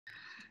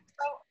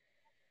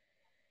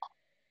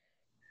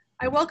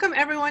I welcome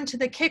everyone to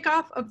the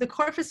kickoff of the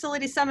Core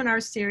Facility Seminar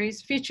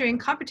Series featuring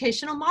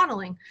computational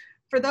modeling.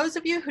 For those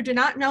of you who do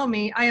not know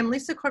me, I am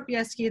Lisa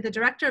Korpieski, the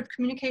Director of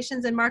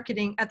Communications and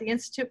Marketing at the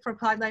Institute for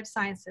Applied Life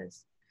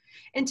Sciences.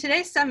 In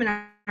today's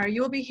seminar,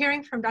 you will be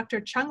hearing from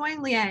Dr.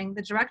 Chungwen Liang,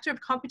 the Director of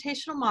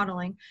Computational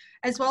Modeling,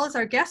 as well as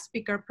our guest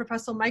speaker,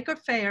 Professor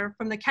Fayer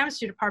from the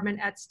Chemistry Department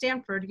at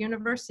Stanford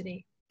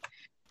University.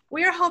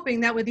 We are hoping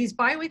that with these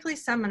bi-weekly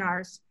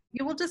seminars,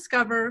 you will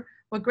discover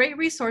what great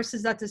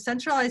resources that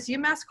decentralized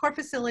UMass core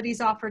facilities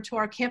offer to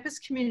our campus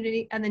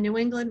community and the New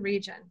England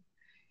region.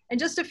 And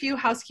just a few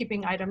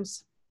housekeeping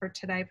items for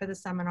today for the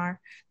seminar.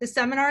 The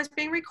seminar is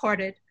being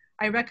recorded.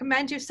 I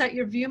recommend you set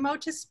your view mode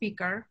to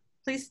speaker.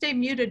 Please stay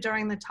muted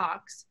during the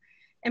talks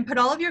and put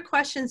all of your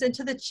questions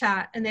into the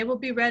chat and they will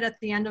be read at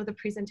the end of the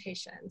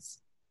presentations.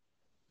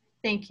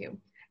 Thank you.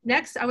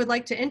 Next, I would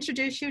like to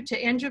introduce you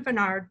to Andrew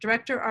Bernard,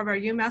 Director of our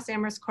UMass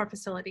Amherst Core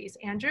Facilities.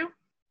 Andrew?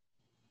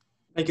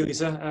 Thank you,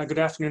 Lisa. Good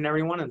afternoon,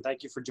 everyone, and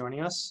thank you for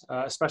joining us.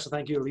 A special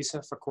thank you to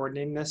Lisa for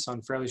coordinating this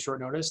on fairly short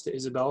notice, to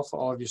Isabel for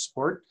all of your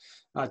support,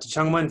 to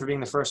Chungwen for being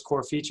the first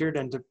core featured,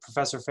 and to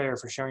Professor Fayer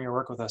for sharing your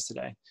work with us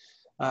today.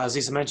 As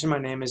Lisa mentioned, my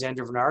name is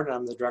Andrew Bernard, and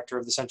I'm the Director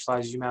of the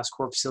Centralized UMass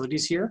Core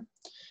Facilities here.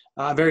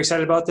 I'm very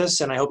excited about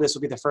this, and I hope this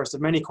will be the first of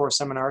many core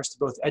seminars to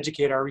both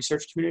educate our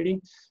research community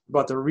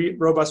about the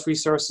robust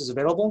resources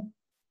available,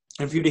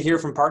 and for you to hear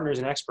from partners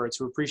and experts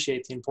who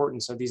appreciate the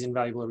importance of these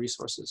invaluable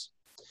resources.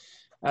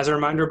 As a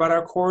reminder about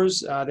our cores,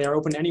 they are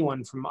open to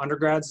anyone from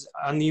undergrads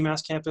on the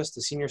UMass campus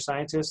to senior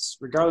scientists,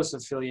 regardless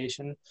of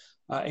affiliation,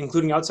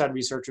 including outside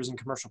researchers and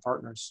commercial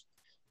partners.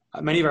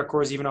 Many of our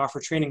cores even offer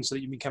training so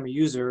that you become a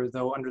user,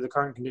 though under the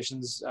current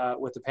conditions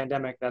with the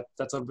pandemic, that's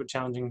a little bit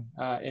challenging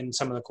in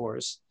some of the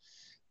cores.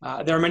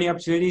 There are many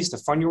opportunities to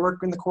fund your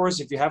work in the cores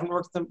if you haven't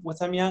worked with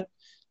them yet.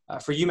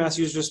 For UMass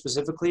users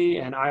specifically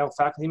and IL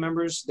faculty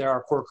members, there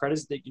are core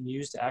credits that you can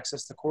use to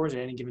access the cores at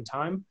any given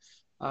time.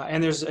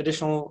 And there's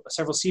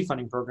several seed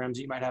funding programs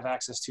that you might have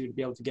access to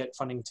be able to get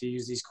funding to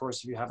use these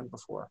courses if you haven't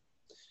before.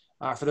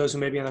 For those who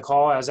may be on the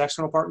call as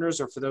external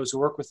partners or for those who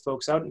work with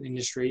folks out in the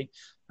industry,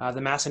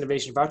 the Mass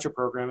Innovation Voucher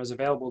Program is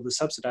available to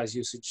subsidize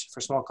usage for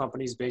small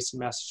companies based in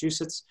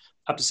Massachusetts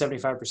up to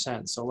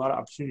 75%. So a lot of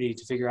opportunity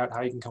to figure out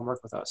how you can come work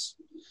with us.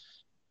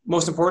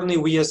 Most importantly,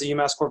 we as the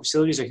UMass Core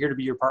Facilities are here to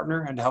be your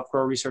partner and to help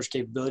grow research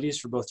capabilities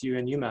for both you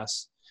and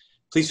UMass.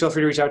 Please feel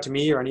free to reach out to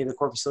me or any of the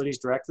core facilities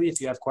directly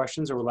if you have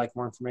questions or would like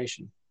more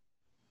information.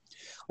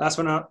 Last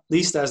but not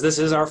least, as this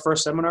is our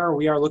first seminar,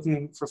 we are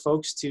looking for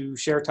folks to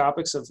share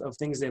topics of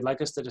things they'd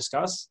like us to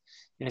discuss.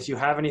 And if you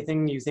have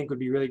anything you think would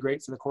be really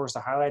great for the course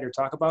to highlight or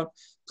talk about,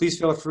 please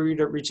feel free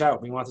to reach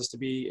out. We want this to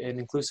be an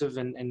inclusive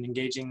and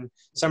engaging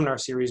seminar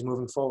series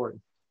moving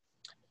forward.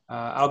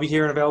 I'll be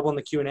here and available in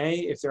the Q&A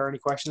if there are any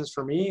questions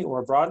for me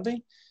or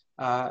broadly.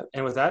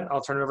 And with that,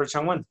 I'll turn it over to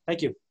Chungwen.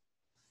 Thank you.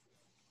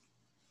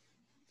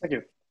 Thank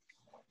you.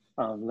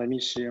 Let me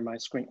share my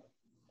screen.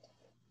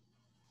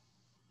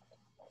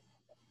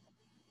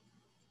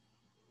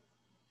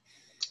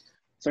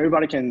 So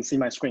everybody can see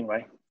my screen,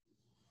 right?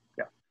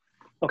 Yeah.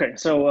 Okay,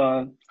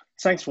 so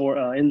thanks for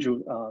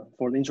Andrew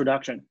for the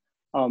introduction.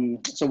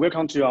 So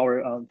welcome to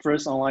our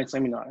first online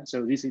seminar.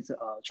 So this is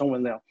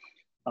Chungwen Liang,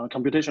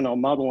 Computational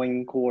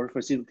Modeling Core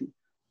Facility.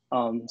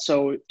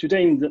 So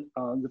today in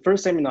the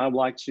first seminar, I would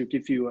like to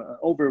give you an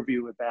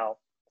overview about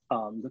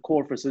the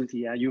core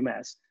facility at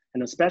UMass,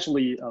 and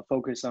especially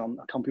focus on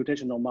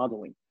computational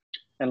modeling,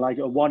 and like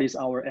what is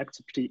our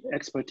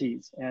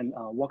expertise and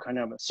what kind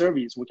of a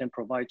service we can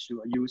provide to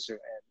a user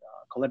and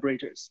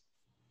collaborators.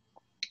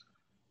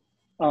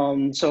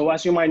 So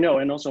as you might know,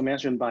 and also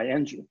mentioned by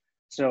Andrew,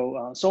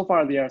 so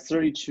far there are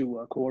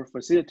 32 core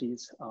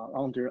facilities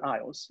under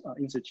ILS,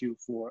 Institute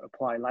for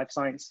Applied Life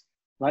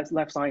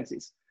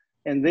Sciences,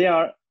 and they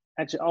are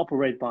actually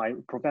operated by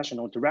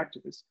professional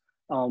directors.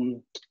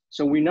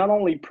 So we not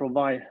only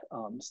provide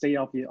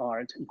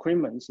state-of-the-art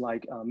equipment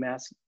like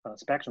mass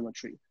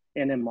spectrometry,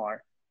 NMR,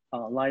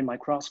 light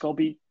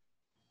microscopy,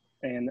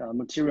 and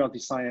material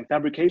design and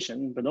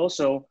fabrication, but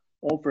also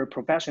offer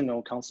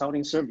professional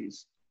consulting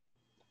service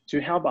to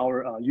help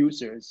our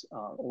users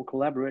or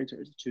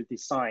collaborators to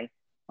design,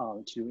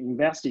 to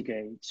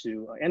investigate,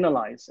 to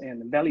analyze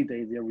and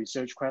validate their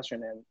research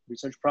question and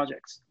research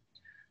projects.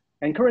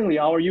 And currently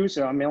our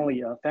users are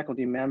mainly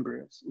faculty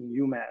members in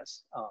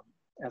UMass,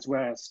 as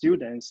well as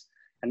students,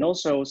 and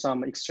also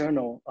some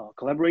external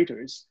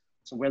collaborators,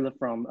 so whether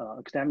from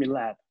academic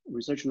lab,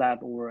 research lab,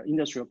 or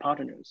industrial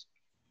partners.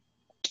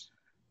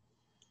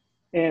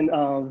 And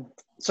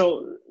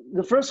so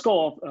the first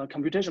goal of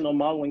computational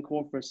modeling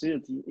core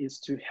facility is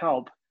to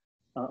help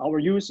our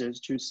users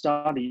to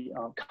study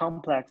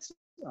complex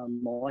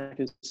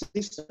molecular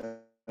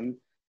systems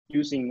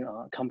using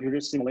computer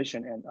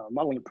simulation and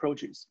modeling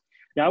approaches.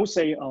 Yeah, I would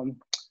say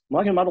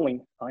molecular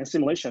modeling and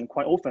simulation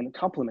quite often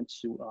complement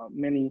to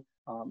many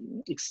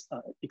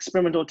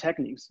experimental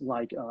techniques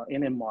like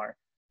NMR,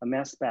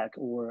 mass spec,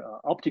 or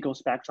optical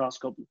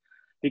spectroscopy,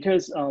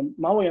 because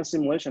modeling and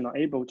simulation are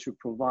able to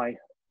provide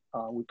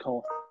we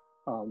call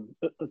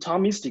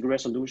atomistic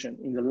resolution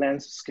in the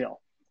length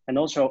scale, and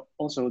also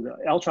the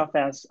ultra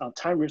fast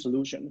time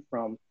resolution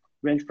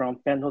range from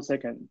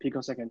femtosecond,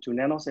 picosecond to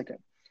nanosecond.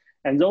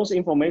 And those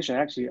information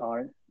actually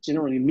are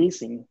generally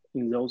missing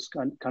in those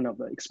kind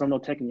of experimental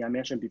technique I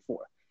mentioned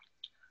before.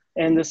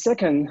 And the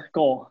second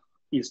goal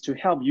is to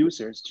help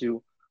users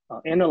to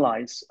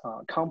analyze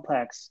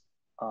complex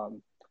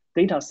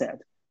data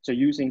set. So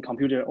using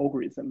computer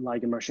algorithm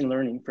like a machine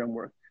learning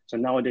framework. So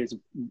nowadays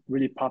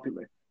really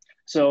popular.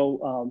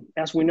 So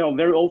as we know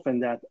very often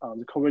that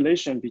the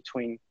correlation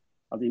between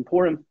the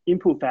important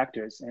input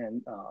factors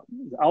and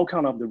the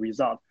outcome of the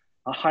result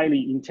are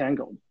highly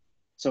entangled.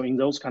 So in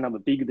those kind of a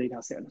big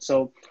data set.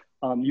 So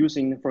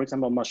using, for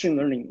example, machine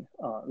learning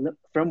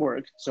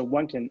framework, so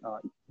one can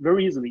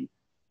very easily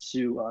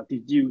to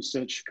deduce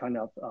such kind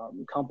of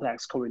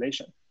complex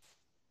correlation.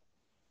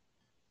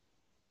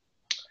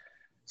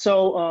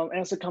 So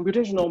as a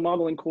computational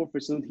modeling core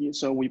facility,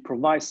 so we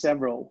provide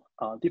several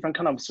different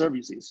kind of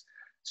services.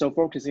 So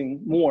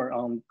focusing more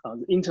on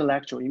the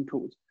intellectual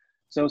input.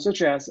 So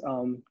such as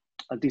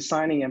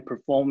designing and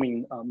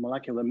performing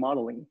molecular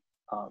modeling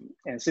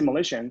and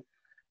simulation.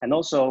 And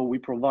also we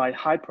provide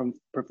high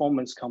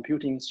performance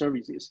computing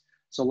services.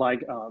 So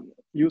like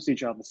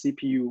usage of the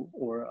CPU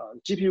or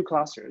GPU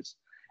clusters,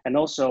 and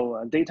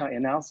also data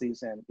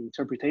analysis and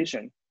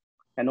interpretation,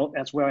 and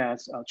as well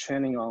as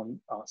training on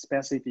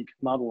specific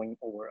modeling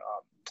or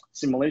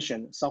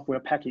simulation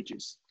software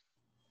packages.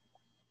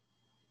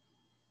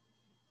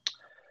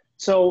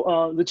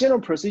 So the general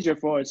procedure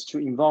for us to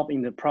involve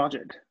in the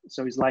project,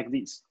 so it's like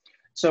this.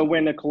 So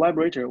when a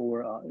collaborator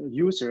or a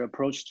user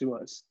approach to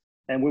us,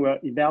 and we will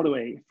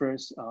evaluate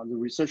first the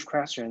research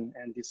question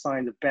and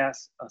design the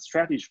best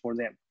strategy for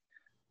them.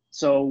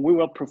 So we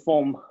will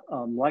perform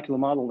molecular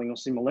modeling or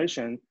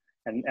simulation,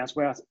 and as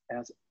well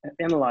as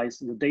analyze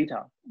the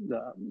data,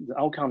 the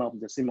outcome of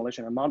the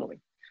simulation and modeling.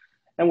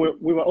 And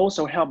we will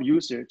also help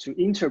user to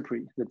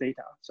interpret the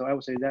data. So I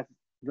would say that's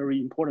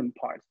very important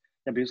part,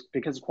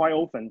 because quite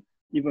often,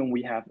 even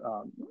we have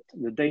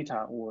the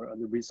data or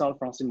the result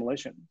from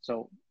simulation,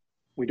 so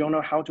we don't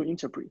know how to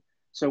interpret.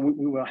 So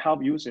we will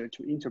help user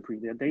to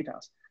interpret their data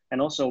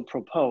and also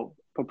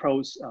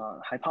propose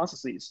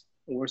hypotheses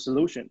or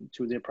solution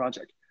to their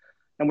project.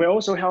 And we're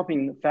also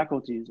helping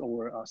faculties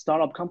or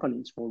startup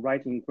companies for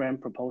writing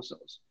grant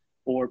proposals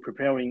or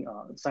preparing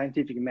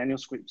scientific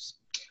manuscripts.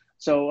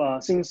 So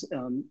since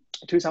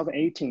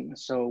 2018,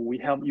 so we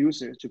help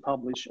users to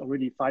publish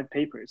already 5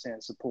 papers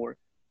and support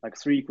like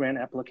 3 grant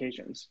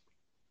applications.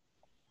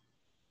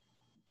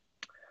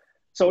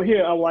 So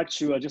here I would like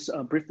to just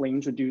briefly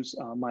introduce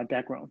my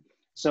background.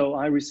 So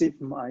I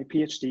received my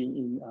PhD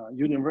in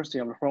University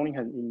of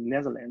Groningen in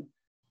Netherlands.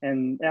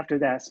 And after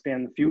that,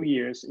 spent a few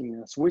years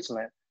in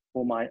Switzerland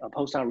for my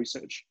postdoc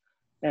research.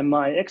 And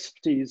my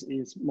expertise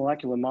is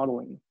molecular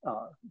modeling,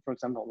 for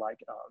example, like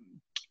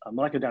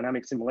molecular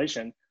dynamic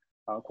simulation,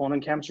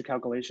 quantum chemistry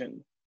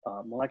calculation,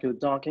 molecular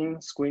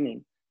docking,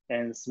 screening,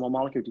 and small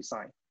molecule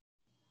design.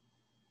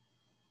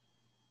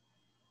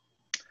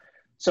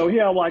 So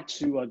here I would like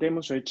to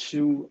demonstrate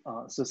 2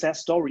 success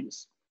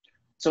stories.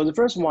 So the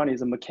first one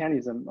is a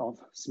mechanism of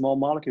small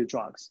molecule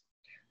drugs.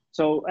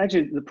 So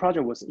actually the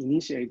project was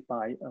initiated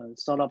by a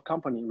startup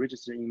company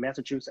registered in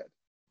Massachusetts.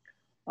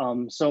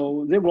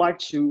 So they would like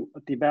to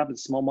develop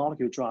small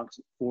molecule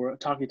drugs for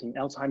targeting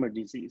Alzheimer's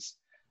disease.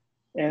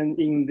 And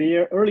in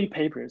their early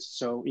papers,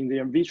 so in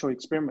their vitro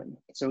experiment,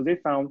 so they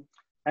found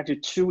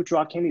actually 2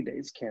 drug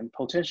candidates can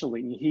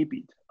potentially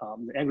inhibit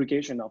the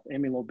aggregation of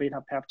amyloid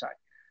beta peptide.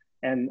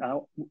 And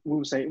we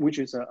would say, which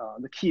is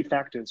the key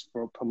factors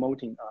for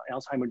promoting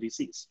Alzheimer's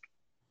disease.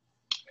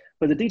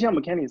 But the detailed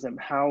mechanism,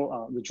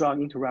 how the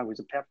drug interact with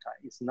the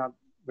peptide is not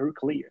very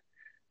clear.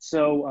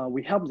 So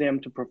we help them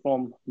to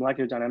perform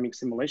molecular dynamic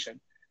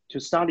simulation to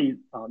study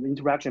the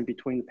interaction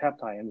between the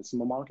peptide and the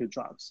small molecule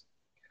drugs.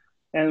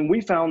 And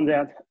we found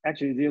that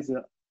actually there's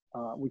a,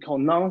 we call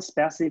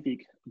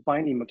non-specific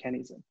binding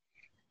mechanism,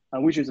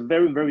 which is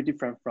very, very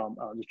different from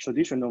the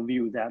traditional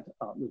view that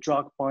the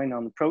drug bind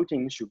on the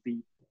protein should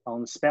be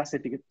on a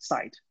specific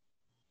site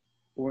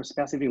or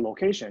specific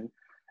location.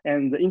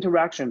 And the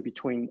interaction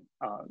between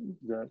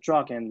the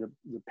drug and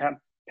the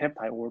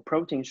peptide or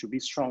protein should be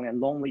strong and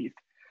long-lived.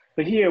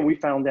 But here we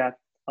found that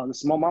the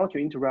small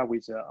molecule interact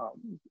with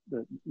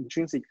the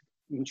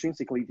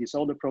intrinsically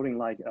disordered protein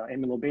like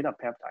amyloid beta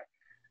peptide.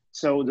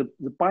 So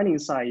the binding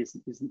site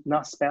is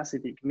not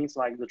specific. It means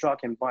like the drug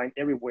can bind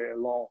everywhere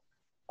along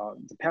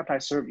the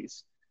peptide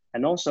surface.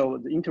 And also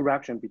the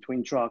interaction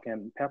between drug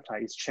and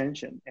peptide is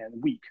transient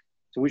and weak.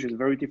 So which is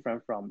very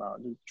different from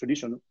the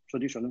traditional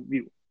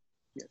view.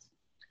 Yes.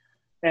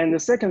 And the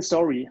second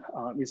story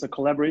is a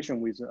collaboration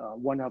with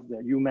one of the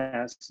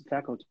UMass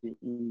faculty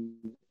in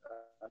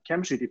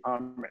chemistry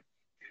department.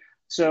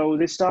 So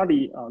they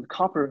study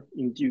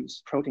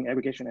copper-induced protein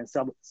aggregation and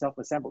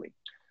self-assembly.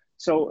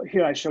 So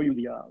here I show you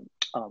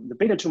the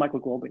beta-2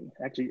 microglobulin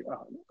actually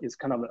is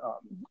kind of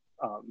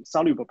a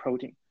soluble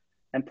protein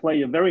and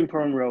play a very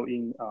important role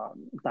in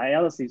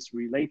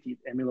dialysis-related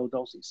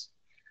amyloidosis.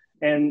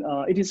 And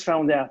it is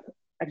found that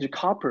actually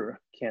copper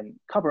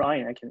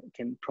ion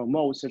can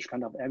promote such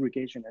kind of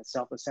aggregation and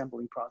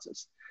self-assembling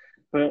process.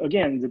 But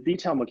again, the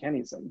detailed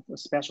mechanism,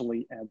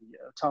 especially at the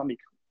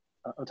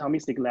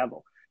atomistic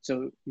level,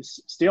 so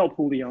it's still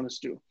poorly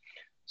understood.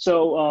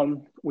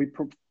 So we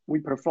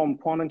perform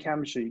quantum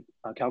chemistry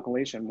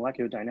calculation,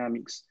 molecular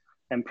dynamics,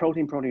 and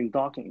protein-protein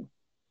docking,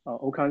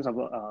 all kinds of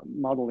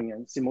modeling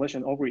and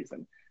simulation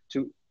algorithm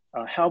to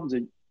help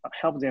them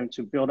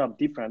to build up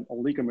different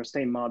oligomer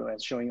state model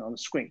as showing on the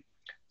screen.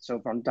 So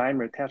from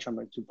dimer,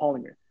 tetramer to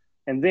polymer.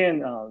 And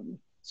then,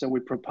 so we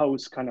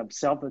propose kind of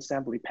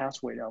self-assembly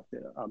pathway of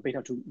the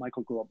beta-2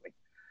 microglobulin.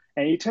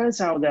 And it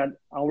turns out that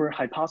our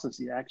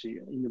hypothesis actually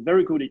in a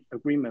very good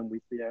agreement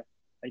with the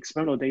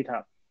experimental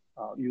data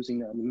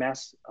using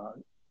mass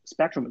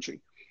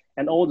spectrometry.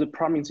 And all the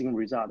promising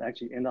results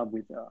actually end up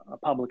with a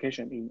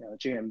publication in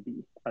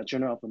JMB,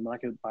 Journal of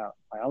Molecular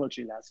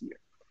Biology last year.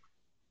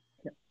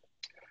 Yeah.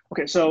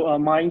 Okay, so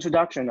my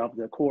introduction of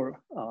the core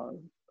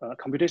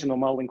computational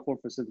modeling core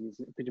facility is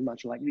pretty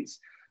much like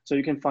this. So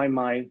you can find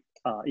my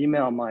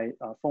email, my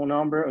phone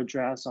number,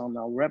 address on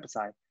our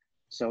website.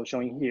 So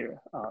showing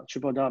here,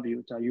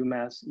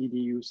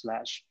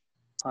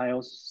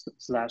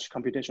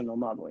 www.umass.edu/IO/computational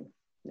modeling.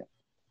 Yeah.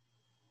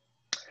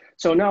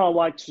 So now I'd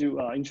like to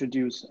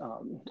introduce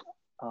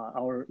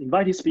our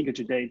invited speaker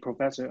today,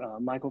 Professor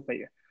Michael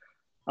Fayer.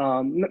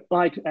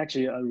 Mike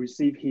actually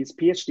received his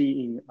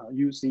PhD in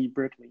UC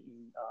Berkeley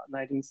in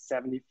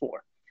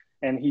 1974.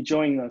 And he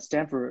joined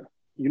Stanford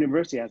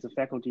University as a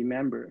faculty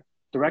member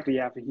directly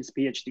after his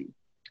PhD.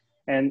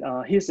 And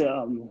he's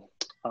a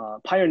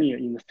pioneer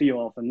in the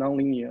field of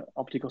nonlinear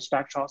optical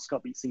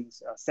spectroscopy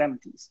since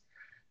 70s.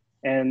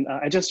 And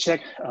I just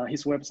checked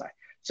his website.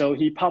 So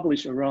he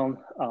published around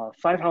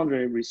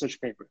 500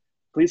 research papers.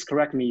 Please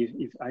correct me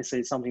if I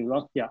say something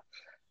wrong. Yeah.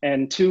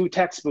 And 2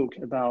 textbooks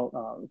about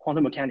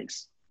quantum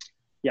mechanics.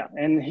 Yeah,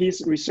 and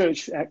his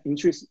research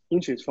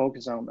interest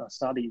focus on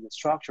studying the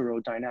structural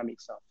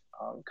dynamics of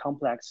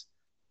complex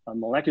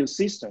molecular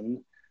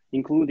systems,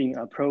 including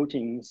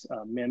proteins,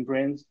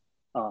 membranes,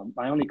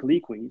 ionic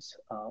liquids,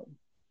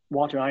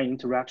 water-ion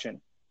interaction,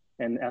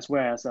 and as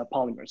well as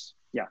polymers.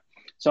 Yeah,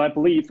 so I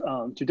believe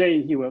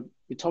today he will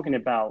be talking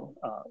about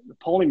the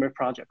polymer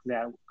project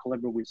that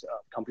collaborate with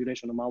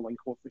computational modeling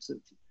core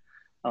facility.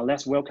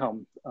 Let's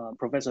welcome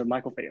Professor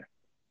Michael Fayer.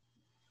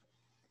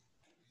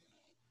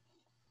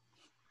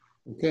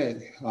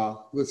 Okay,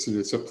 listen,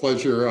 it's a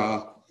pleasure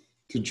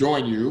to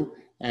join you,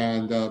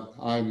 and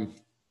I'm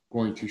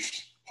going to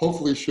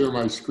hopefully share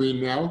my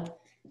screen now.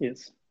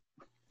 Yes.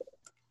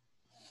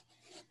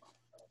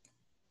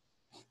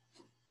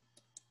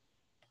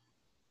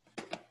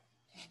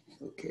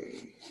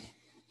 Okay.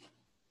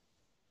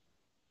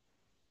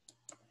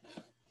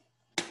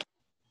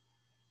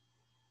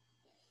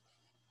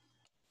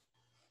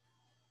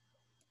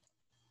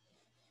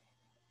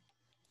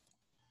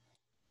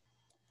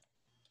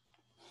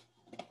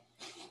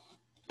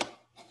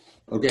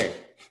 Okay,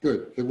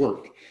 good, it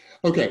worked.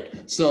 Okay,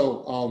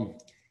 so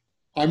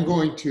I'm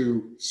going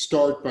to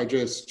start by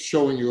just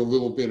showing you a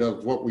little bit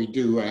of what we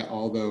do,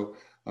 although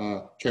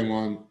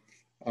Chungwen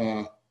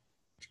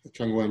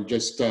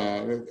just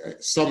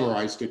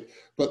summarized it.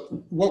 But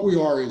what we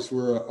are is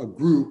we're a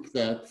group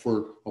that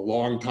for a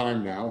long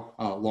time now,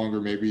 longer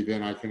maybe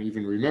than I can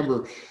even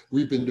remember,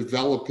 we've been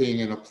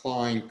developing and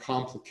applying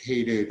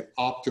complicated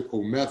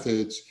optical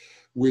methods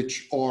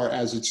which are,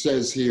 as it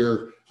says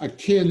here,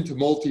 akin to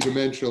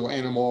multidimensional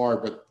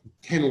NMR, but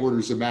 10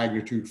 orders of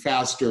magnitude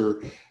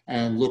faster,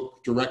 and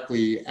look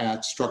directly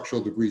at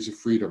structural degrees of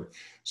freedom.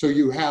 So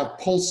you have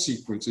pulse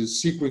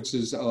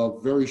sequences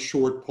of very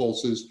short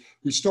pulses.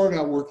 We started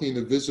out working in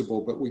the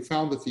visible, but we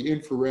found that the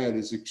infrared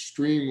is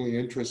extremely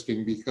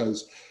interesting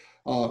because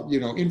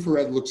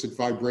infrared looks at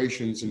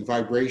vibrations, and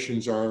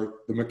vibrations are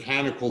the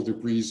mechanical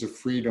degrees of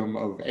freedom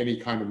of any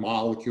kind of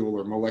molecule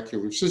or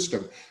molecular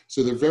system.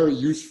 So they're very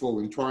useful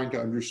in trying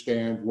to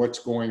understand what's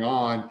going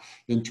on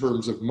in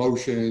terms of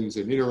motions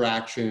and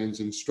interactions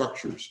and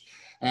structures.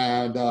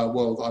 And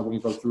well, I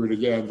won't go through it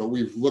again, but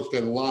we've looked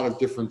at a lot of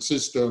different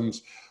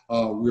systems.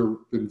 We've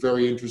been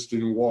very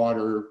interested in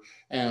water,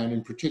 and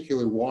in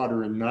particular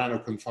water in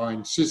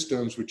nanoconfined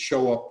systems, which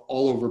show up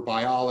all over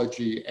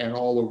biology and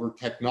all over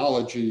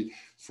technology,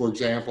 for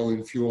example,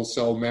 in fuel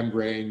cell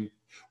membrane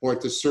or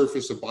at the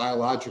surface of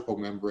biological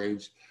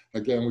membranes.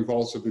 Again, we've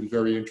also been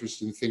very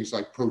interested in things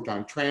like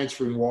proton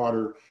transfer in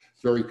water,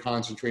 very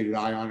concentrated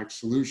ionic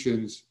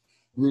solutions,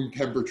 room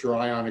temperature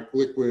ionic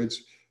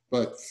liquids,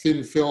 but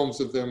thin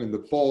films of them in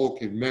the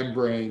bulk, in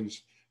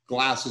membranes,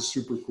 glasses,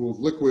 supercooled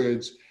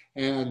liquids.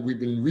 And we've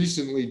been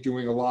recently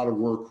doing a lot of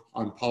work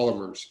on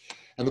polymers.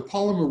 And the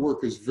polymer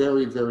work is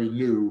very, very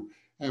new.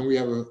 And we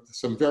have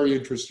some very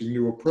interesting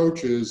new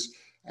approaches.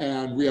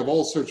 And we have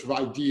all sorts of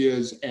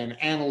ideas and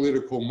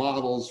analytical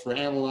models for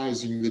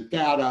analyzing the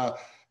data.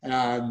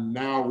 And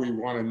now we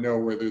want to know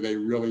whether they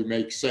really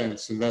make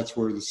sense. And that's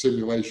where the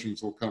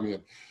simulations will come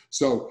in.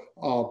 So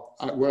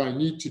what I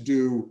need to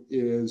do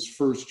is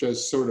first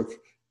just sort of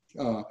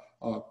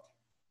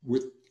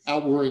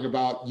without worrying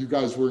about you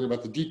guys worrying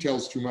about the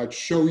details too much,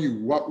 show you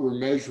what we're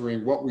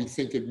measuring, what we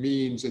think it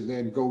means, and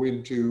then go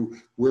into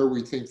where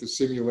we think the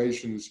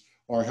simulations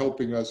are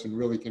helping us and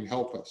really can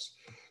help us.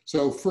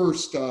 So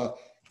first,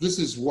 this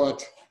is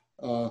what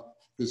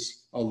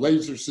this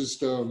laser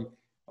system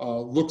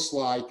looks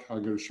like.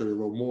 I'm going to show you a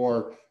little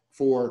more.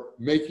 For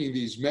making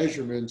these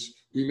measurements,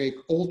 we make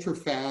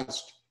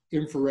ultra-fast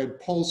infrared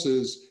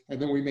pulses,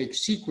 and then we make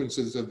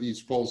sequences of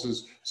these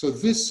pulses. So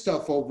this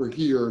stuff over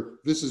here,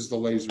 this is the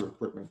laser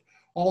equipment.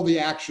 All the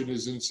action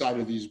is inside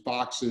of these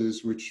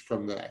boxes, which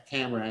from the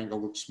camera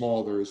angle look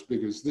small. They're as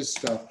big as this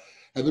stuff.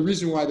 And the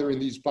reason why they're in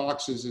these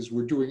boxes is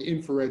we're doing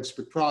infrared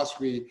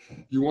spectroscopy.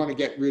 You want to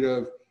get rid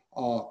of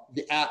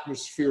the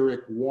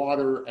atmospheric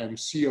water and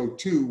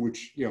CO2,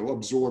 which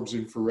absorbs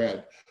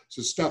infrared.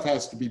 So stuff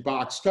has to be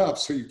boxed up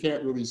so you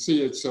can't really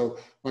see it. So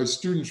my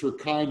students were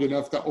kind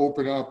enough to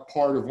open up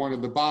part of one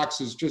of the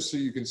boxes just so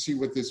you can see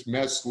what this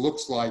mess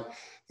looks like.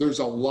 There's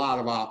a lot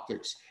of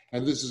optics,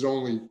 and this is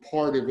only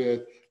part of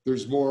it.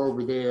 There's more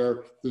over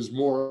there. There's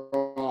more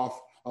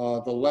off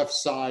the left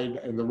side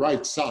and the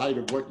right side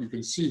of what you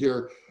can see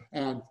here.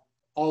 And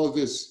all of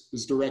this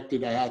is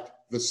directed at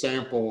the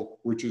sample,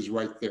 which is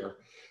right there.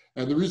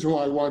 And the reason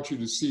why I want you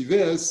to see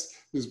this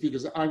is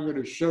because I'm going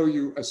to show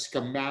you a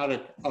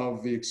schematic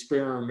of the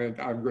experiment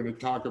I'm going to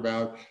talk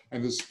about.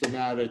 And the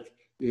schematic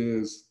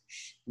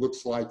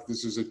looks like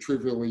this is a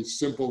trivially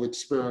simple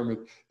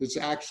experiment. It's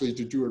actually,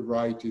 to do it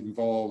right,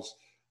 involves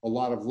a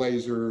lot of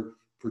laser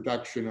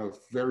production of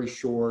very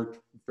short,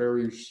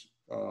 very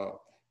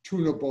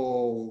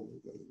tunable,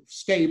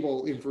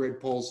 stable infrared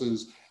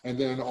pulses, and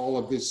then all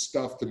of this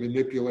stuff to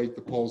manipulate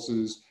the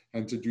pulses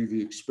and to do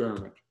the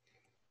experiment.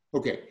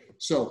 Okay,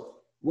 so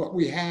what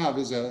we have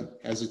is,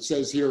 as it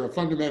says here, a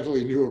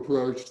fundamentally new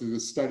approach to the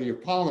study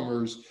of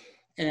polymers.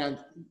 And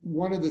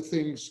one of the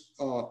things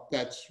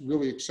that's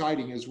really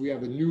exciting is we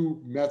have a new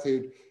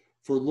method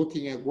for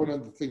looking at one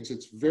of the things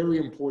that's very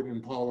important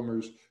in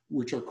polymers,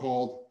 which are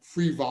called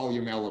free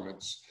volume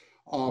elements.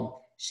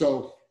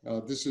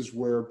 This is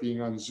where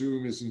being on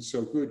Zoom isn't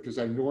so good, because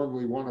I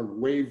normally want to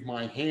wave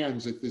my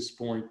hands at this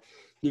point.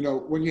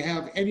 When you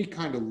have any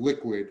kind of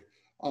liquid,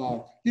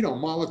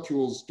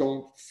 molecules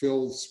don't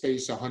fill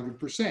space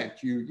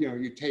 100%.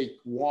 You take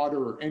water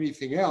or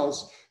anything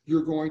else,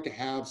 you're going to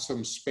have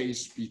some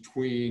space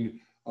between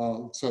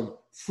some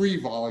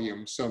free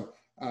volume, some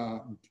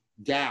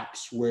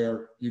gaps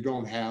where you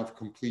don't have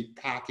complete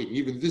packing.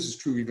 Even this is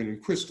true even in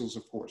crystals,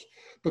 of course.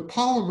 But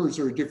polymers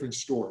are a different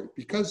story.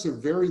 Because they're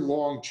very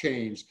long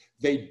chains,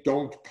 they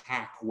don't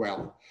pack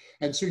well.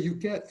 And so you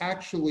get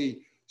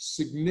actually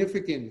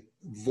significant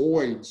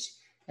voids.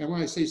 And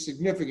when I say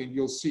significant,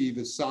 you'll see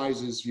the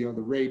sizes, the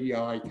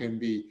radii can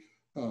be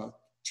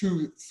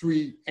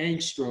 2-3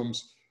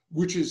 angstroms,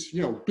 which is,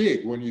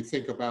 big when you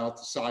think about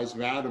the size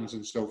of atoms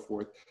and so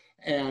forth.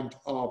 And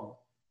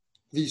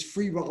these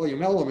free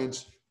volume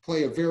elements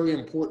play a very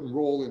important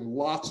role in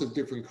lots of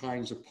different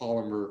kinds of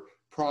polymer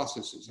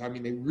processes. I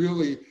mean, they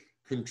really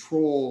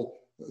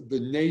control the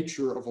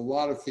nature of a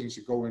lot of things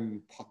that go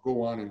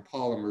on in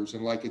polymers.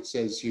 And like it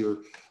says here,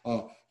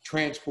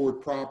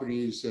 transport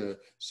properties,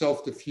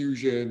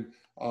 self-diffusion,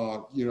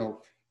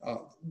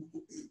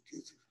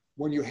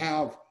 when you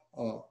have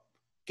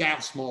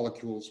gas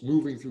molecules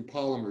moving through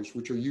polymers,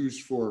 which are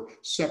used for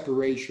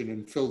separation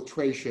and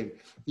filtration,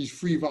 these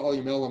free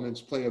volume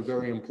elements play a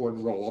very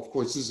important role. Of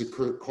course, this is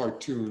a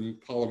cartoon.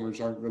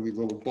 Polymers aren't really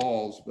little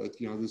balls, but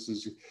this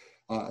is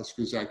as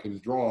good as I can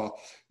draw.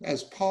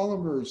 As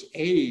polymers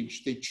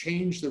age, they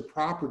change their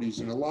properties,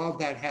 and a lot of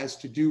that has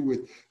to do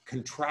with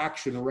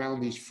contraction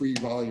around these free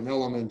volume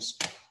elements.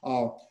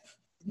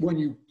 When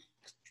you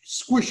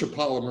squish a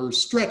polymer,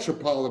 stretch a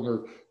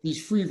polymer,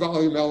 these free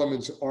volume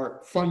elements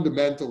are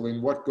fundamental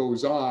in what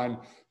goes on,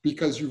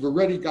 because you've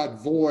already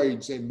got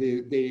voids, and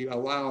they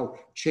allow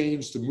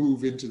chains to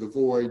move into the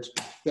voids.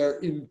 They're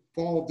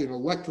involved in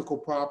electrical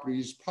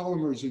properties.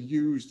 Polymers are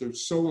used, they're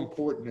so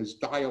important as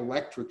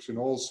dielectrics and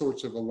all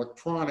sorts of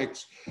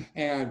electronics.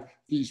 And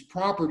these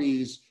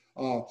properties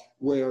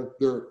where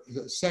they're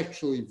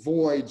essentially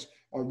voids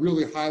are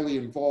really highly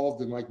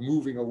involved in like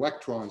moving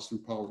electrons through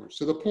polymers.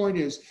 So the point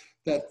is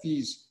that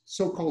these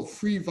so-called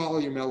free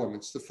volume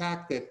elements, the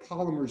fact that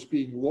polymers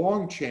being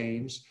long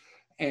chains,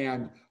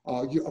 and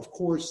of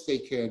course they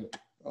can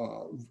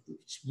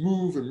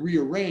move and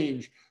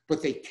rearrange,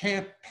 but they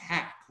can't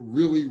pack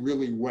really,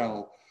 really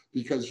well,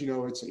 because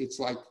it's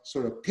like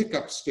sort of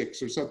pickup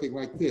sticks or something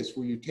like this,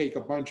 where you take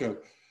a bunch of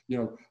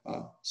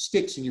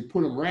sticks and you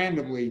put them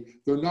randomly,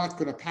 they're not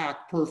going to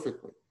pack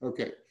perfectly.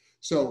 Okay,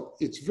 so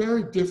it's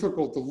very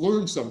difficult to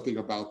learn something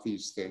about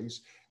these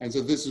things. And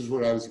so this is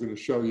what I was going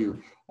to show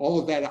you. All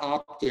of that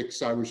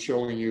optics I was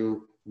showing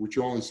you, which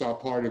you only saw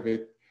part of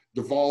it,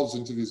 devolves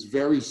into this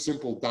very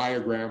simple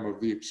diagram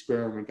of the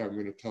experiment I'm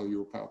going to tell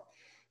you about.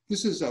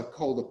 This is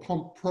called a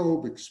pump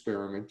probe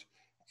experiment.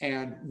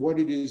 And what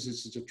it is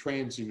it's a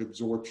transient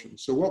absorption.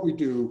 So what we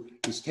do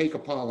is take a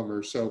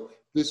polymer. So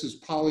this is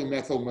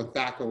polymethyl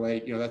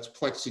methacrylate, that's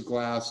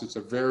plexiglass. It's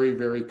a very,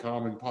 very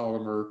common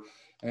polymer.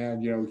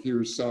 And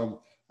here's some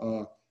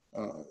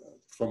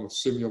from a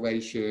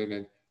simulation,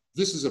 and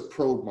this is a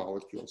probe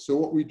molecule. So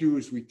what we do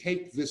is we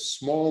take this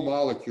small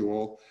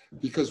molecule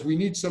because we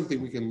need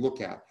something we can look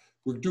at.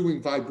 We're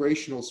doing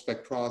vibrational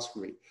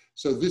spectroscopy.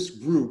 So this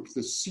group,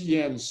 the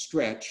CN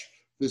stretch,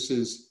 this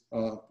is,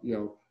 a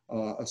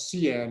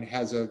CN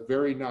has a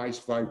very nice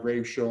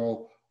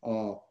vibrational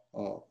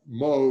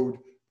mode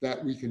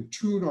that we can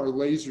tune our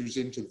lasers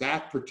into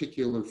that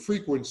particular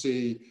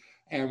frequency,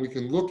 and we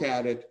can look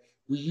at it.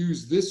 We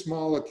use this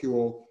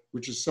molecule,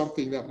 which is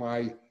something that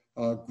my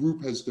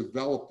group has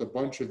developed a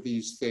bunch of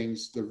these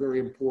things. They're very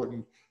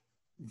important.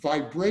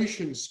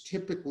 Vibrations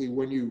typically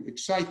when you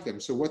excite them.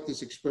 So what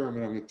this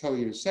experiment I'm going to tell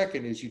you in a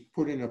second is you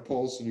put in a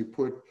pulse and you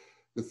put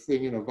the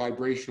thing in a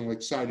vibrational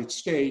excited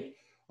state.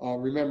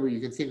 Remember, you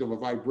can think of a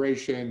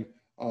vibration,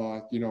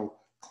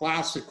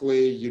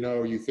 classically,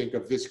 you think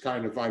of this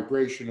kind of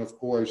vibration, of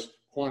course.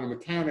 Quantum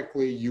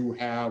mechanically, you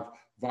have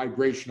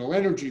vibrational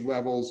energy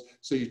levels.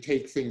 So you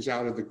take things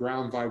out of the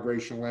ground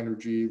vibrational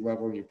energy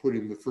level and you put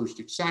in the first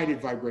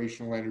excited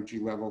vibrational energy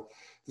level.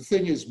 The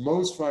thing is,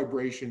 most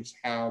vibrations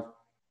have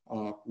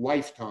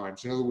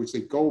lifetimes. In other words,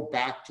 they go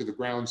back to the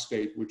ground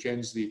state, which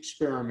ends the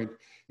experiment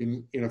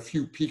in a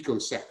few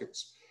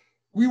picoseconds.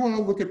 We want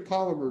to look at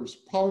polymers.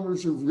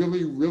 Polymers are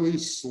really, really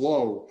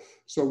slow.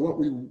 So what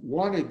we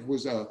wanted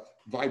was a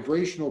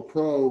vibrational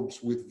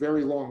probes with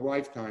very long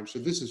lifetimes. So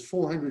this is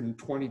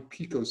 420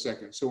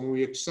 picoseconds. So when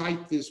we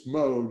excite this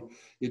mode,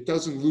 it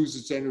doesn't lose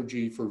its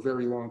energy for a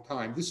very long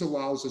time. This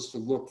allows us to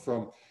look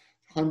from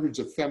hundreds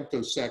of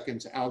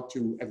femtoseconds out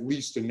to at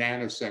least a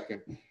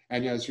nanosecond.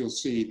 And as you'll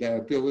see, the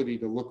ability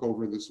to look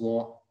over this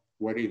long,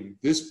 what in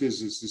this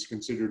business is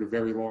considered a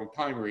very long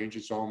time range,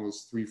 it's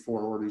almost 3-4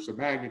 orders of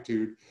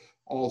magnitude,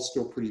 all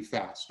still pretty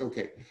fast.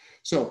 Okay,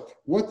 so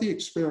what the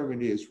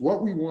experiment is,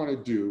 what we want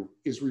to do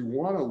is we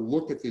want to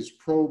look at this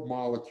probe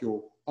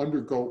molecule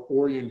undergo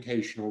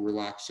orientational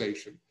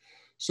relaxation.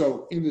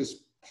 So in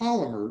this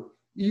polymer,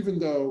 even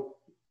though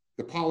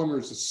the polymer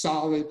is a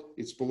solid,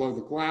 it's below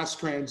the glass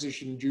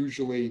transition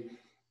usually,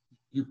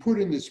 you put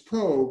in this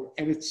probe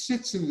and it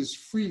sits in these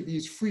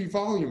free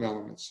volume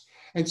elements.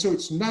 And so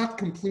it's not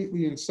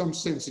completely, in some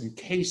sense,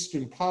 encased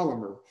in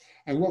polymer.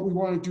 And what we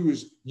want to do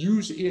is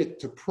use it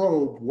to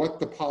probe what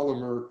the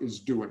polymer is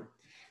doing.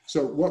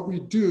 So what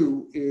we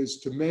do is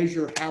to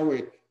measure how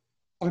it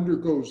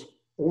undergoes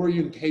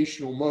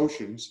orientational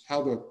motions,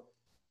 how the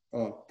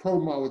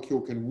probe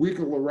molecule can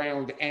wiggle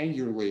around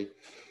angularly.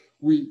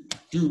 We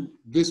do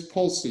this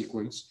pulse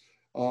sequence.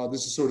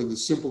 This is sort of the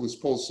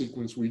simplest pulse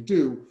sequence we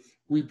do.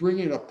 We bring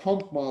in a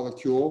pump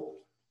molecule,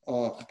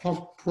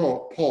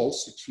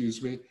 pulse,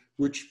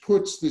 which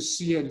puts the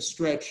CN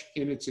stretch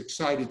in its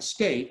excited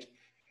state.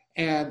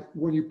 And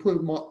when you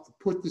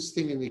put this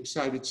thing in the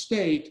excited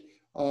state,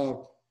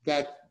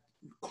 that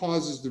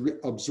causes the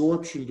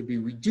absorption to be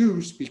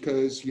reduced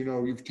because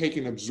you've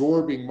taken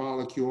absorbing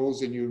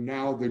molecules and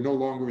they're no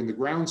longer in the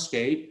ground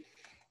state.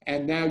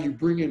 And now you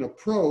bring in a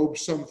probe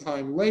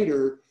sometime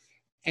later,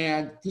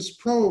 and this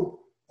probe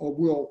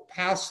will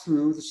pass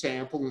through the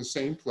sample in the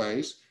same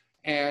place,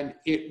 and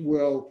it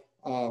will,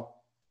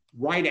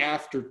 right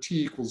after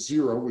t equals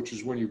 0, which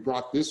is when you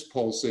brought this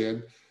pulse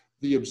in,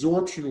 the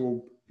absorption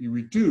will be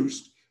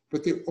reduced,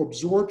 but the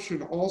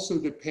absorption also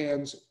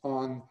depends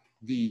on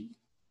the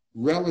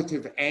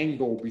relative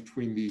angle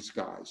between these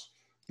guys.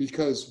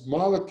 Because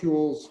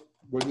molecules,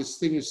 when this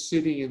thing is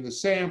sitting in the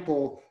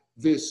sample,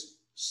 this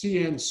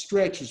CN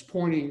stretch is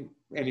pointing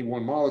any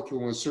one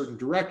molecule in a certain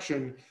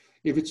direction.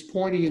 If it's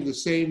pointing in the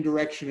same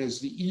direction as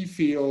the E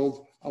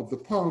field of the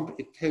pump,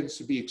 it tends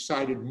to be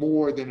excited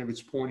more than if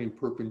it's pointing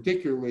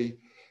perpendicularly.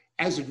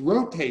 As it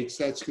rotates,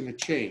 that's going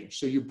to change.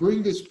 So you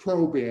bring this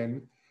probe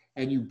in,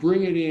 and you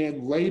bring it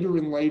in later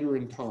and later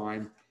in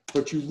time,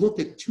 but you look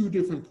at two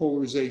different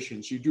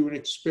polarizations. You do an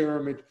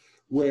experiment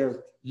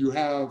where you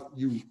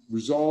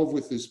resolve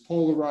with this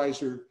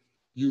polarizer,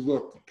 you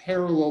look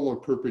parallel or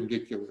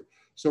perpendicular.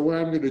 So what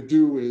I'm going to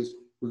do is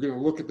we're going to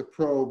look at the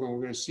probe and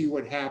we're going to see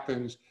what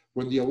happens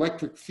when the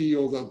electric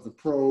field of the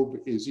probe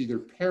is either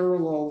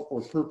parallel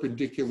or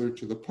perpendicular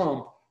to the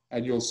pump,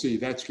 and you'll see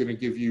that's going to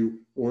give you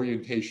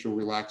orientational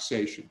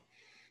relaxation.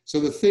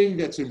 So the thing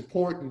that's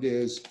important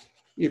is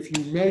if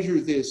you measure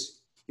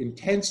this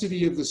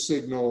intensity of the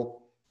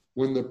signal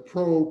when the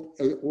probe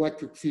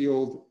electric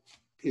field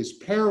is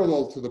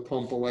parallel to the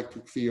pump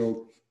electric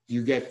field,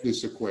 you get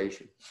this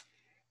equation.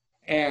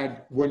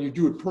 And when you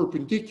do it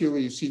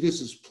perpendicularly, you see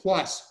this is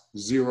plus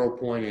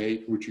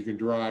 0.8, which you can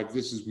derive.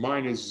 This is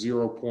minus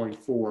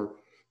 0.4.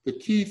 The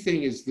key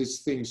thing is this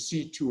thing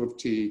C2 of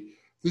t.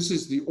 This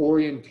is the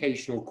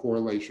orientational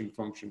correlation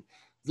function.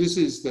 This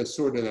is the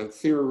sort of the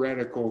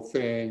theoretical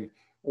thing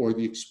or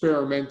the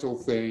experimental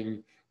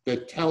thing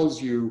that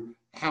tells you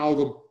how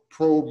the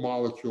probe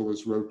molecule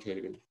is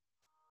rotating.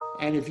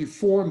 And if you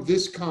form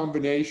this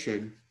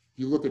combination,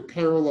 you look at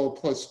parallel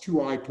plus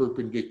 2i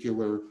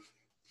perpendicular,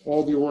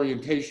 all the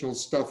orientational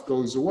stuff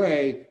goes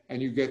away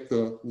and you get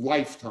the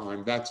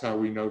lifetime. That's how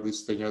we know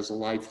this thing has a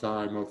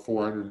lifetime of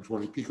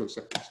 420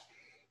 picoseconds.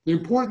 The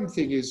important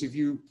thing is if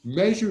you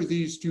measure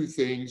these two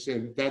things,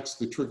 and that's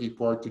the tricky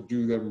part to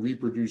do them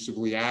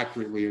reproducibly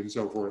accurately and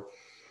so forth.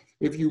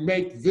 If you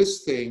make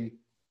this thing,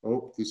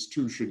 oh, this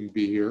 2 shouldn't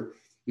be here.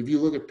 If you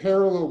look at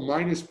parallel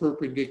minus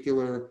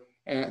perpendicular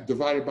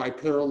divided by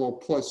parallel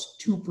plus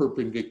 2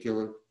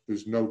 perpendicular,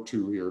 there's no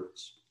 2 here,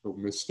 it's a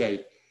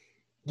mistake.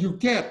 You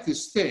get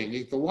this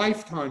thing, the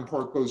lifetime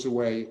part goes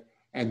away,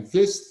 and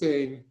this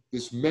thing,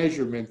 this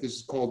measurement, this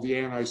is called the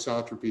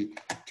anisotropy,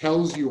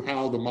 tells you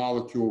how the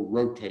molecule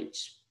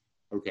rotates.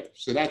 Okay,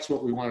 so that's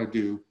what we want to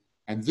do,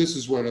 and this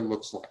is what it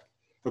looks like.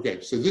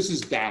 Okay, so this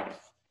is data.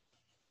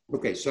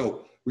 Okay,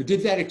 so we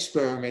did that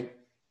experiment.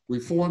 We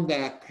formed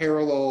that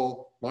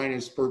parallel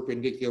minus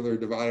perpendicular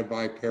divided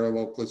by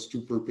parallel plus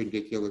 2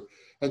 perpendicular.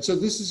 And so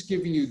this is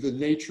giving you the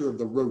nature of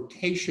the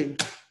rotation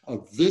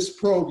of this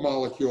probe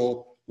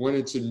molecule when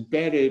it's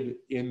embedded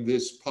in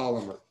this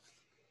polymer.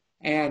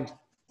 And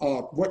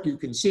what you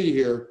can see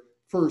here,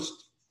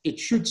 first, it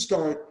should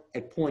start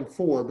at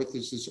 0.4, but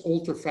this is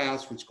ultra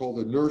fast, what's called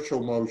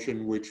inertial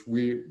motion, which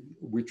we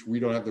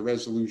don't have the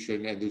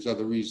resolution, and there's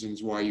other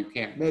reasons why you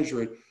can't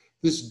measure it.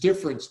 This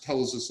difference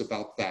tells us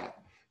about that.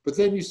 But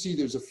then you see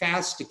there's a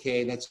fast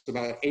decay, that's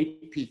about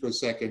 8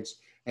 picoseconds,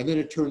 and then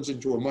it turns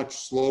into a much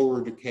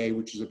slower decay,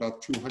 which is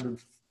about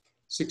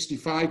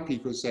 265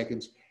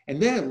 picoseconds, and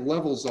then it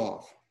levels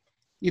off.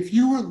 If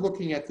you were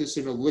looking at this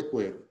in a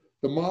liquid,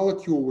 the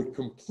molecule would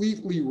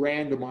completely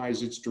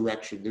randomize its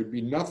direction. There'd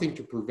be nothing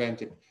to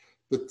prevent it.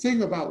 The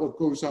thing about what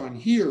goes on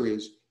here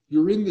is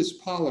you're in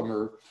this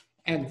polymer,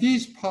 and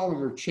these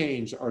polymer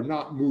chains are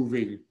not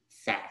moving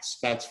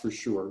fast, that's for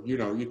sure. You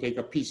know, you take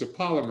a piece of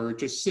polymer, it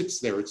just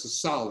sits there, it's a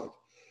solid.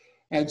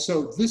 And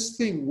so this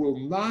thing will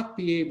not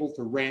be able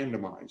to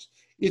randomize.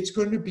 It's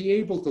going to be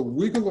able to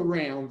wiggle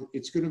around,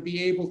 it's going to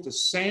be able to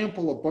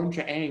sample a bunch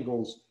of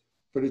angles,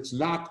 but it's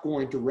not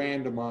going to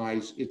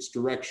randomize its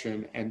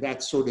direction, and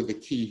that's sort of the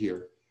key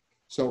here.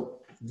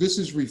 So this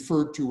is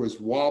referred to as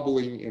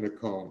wobbling in a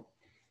cone.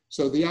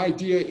 So the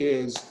idea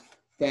is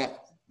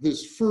that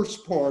this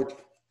first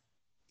part,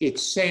 it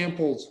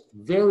samples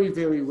very,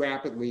 very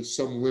rapidly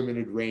some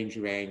limited range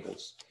of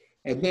angles.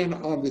 And then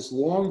on this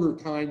longer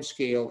time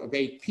scale of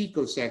 8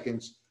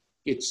 picoseconds,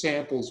 it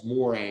samples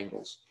more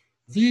angles.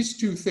 These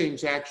two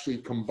things actually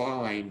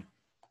combine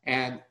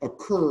and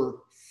occur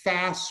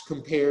fast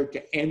compared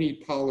to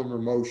any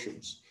polymer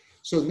motions.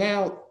 So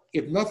now,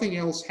 if nothing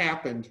else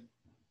happened,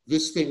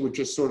 this thing would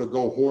just sort of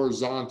go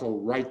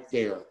horizontal right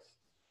there.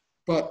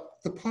 But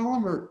the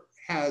polymer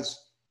has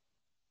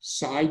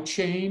side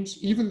chains,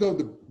 even though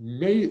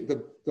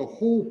the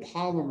whole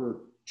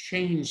polymer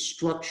chain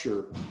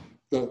structure,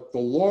 the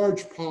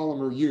large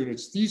polymer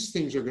units, these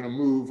things are going to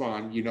move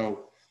on, you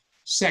know,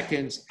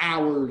 seconds,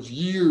 hours,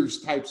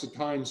 years types of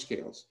time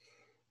scales.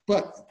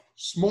 But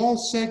small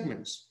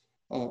segments,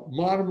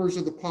 monomers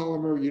of the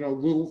polymer, you know,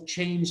 little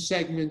chain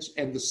segments,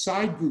 and the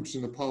side groups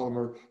in the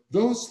polymer,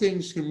 those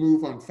things can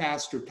move on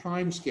faster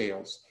time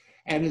scales.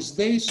 And as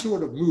they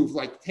sort of move,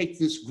 like take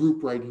this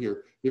group right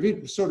here, if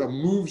it sort of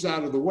moves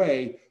out of the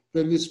way,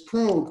 then this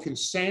probe can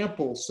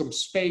sample some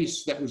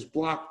space that was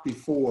blocked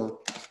before.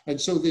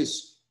 And so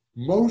this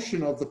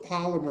motion of the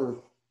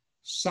polymer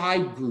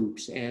side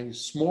groups and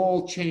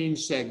small chain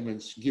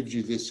segments gives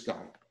you this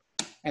guy.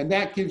 And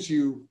that gives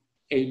you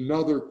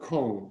another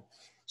cone.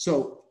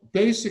 So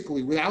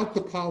basically, without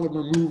the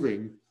polymer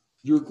moving,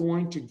 you're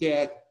going to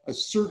get a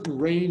certain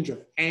range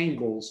of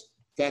angles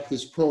that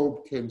this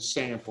probe can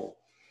sample.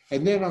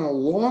 And then on a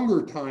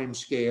longer time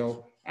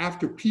scale,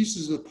 after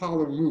pieces of the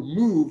polymer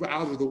move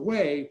out of the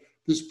way,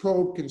 this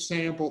probe can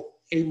sample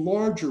a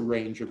larger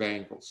range of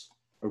angles.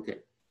 Okay,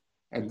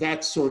 and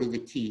that's sort of the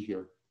key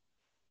here.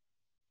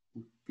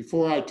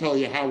 Before I tell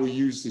you how we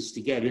use this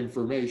to get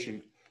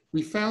information,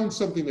 we found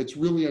something that's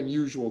really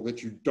unusual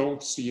that you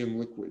don't see in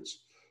liquids.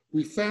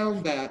 We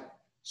found that,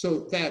 so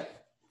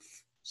that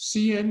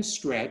CN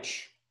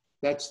stretch,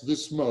 that's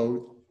this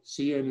mode,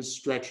 CN is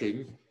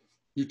stretching,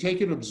 you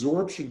take an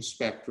absorption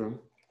spectrum,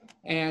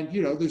 and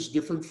you know, there's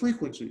different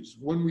frequencies.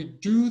 When we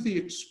do the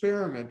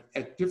experiment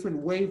at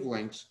different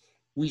wavelengths,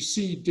 we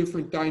see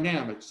different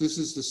dynamics. This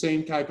is the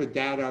same type of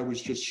data I was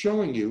just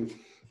showing you,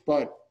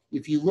 but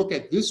if you look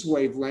at this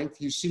wavelength,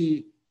 you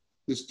see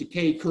this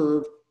decay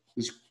curve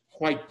is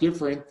quite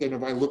different than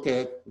if I look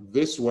at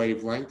this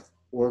wavelength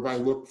or if I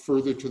look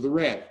further to the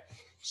red.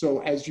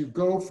 So as you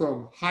go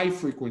from high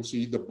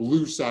frequency, the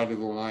blue side of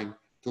the line,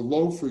 to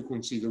low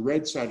frequency, the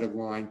red side of the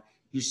line,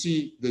 you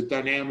see the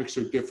dynamics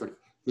are different.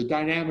 The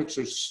dynamics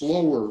are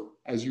slower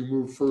as you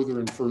move further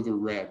and further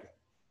red.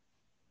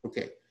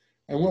 Okay,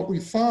 and what we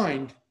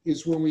find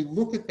is when we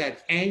look at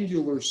that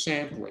angular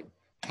sampling,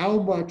 how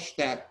much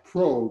that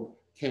probe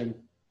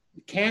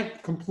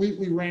can't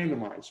completely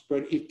randomize,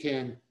 but it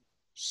can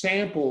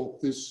sample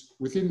this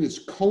within this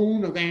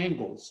cone of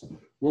angles.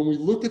 When we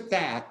look at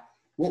that,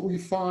 what we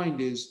find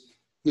is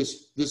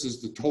this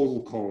is the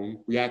total cone.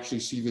 We actually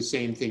see the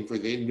same thing for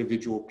the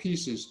individual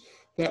pieces,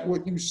 that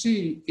what you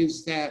see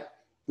is that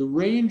the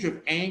range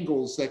of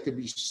angles that can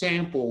be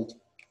sampled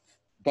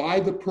by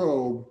the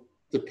probe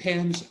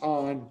depends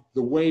on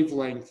the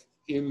wavelength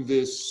in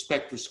this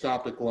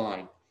spectroscopic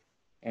line.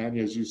 And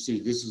as you see,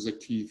 this is a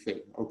key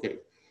thing. Okay,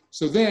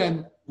 so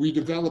then we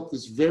developed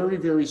this very,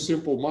 very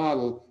simple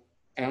model,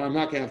 and I'm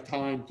not going to have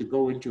time to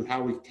go into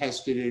how we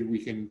tested it. We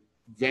can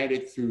vet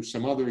it through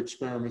some other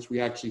experiments. We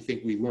actually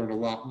think we learned a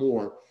lot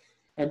more.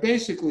 And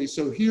basically,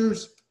 so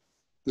here's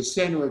the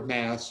center of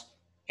mass,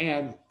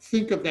 and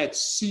think of that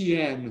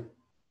Cn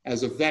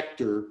as a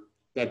vector,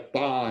 that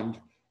bond,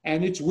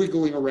 and it's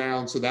wiggling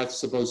around. So that's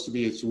supposed to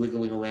be it's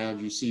wiggling around.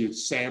 You see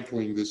it's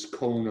sampling this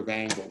cone of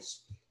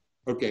angles.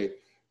 Okay,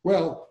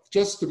 well,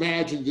 just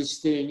imagine this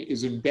thing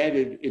is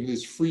embedded in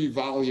this free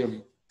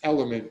volume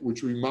element,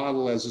 which we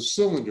model as a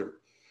cylinder.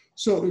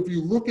 So if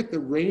you look at the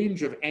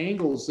range of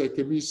angles that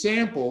can be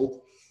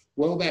sampled,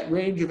 well, that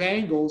range of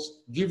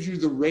angles gives you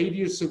the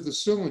radius of the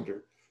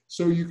cylinder.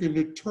 So you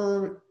can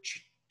turn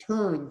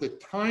the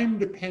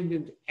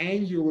time-dependent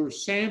angular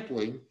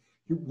sampling.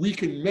 We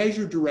can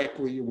measure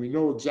directly, and we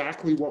know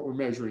exactly what we're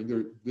measuring.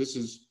 This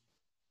is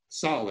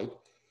solid.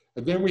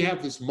 And then we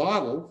have this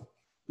model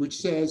which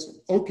says,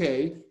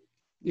 okay,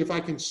 if I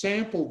can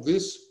sample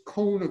this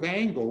cone of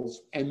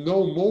angles and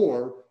no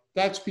more,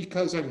 that's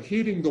because I'm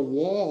hitting the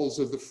walls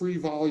of the free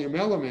volume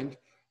element,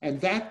 and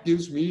that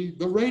gives me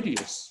the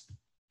radius.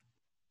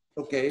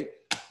 Okay,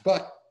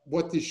 but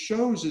what this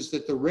shows is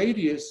that the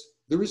radius,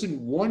 there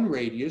isn't one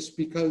radius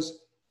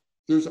because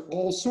there's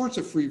all sorts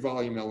of free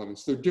volume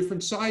elements. They're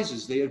different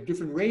sizes, they have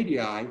different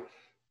radii,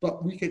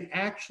 but we can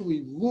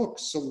actually look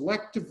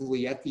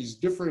selectively at these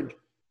different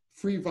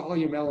free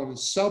volume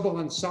elements,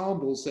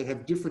 sub-ensembles that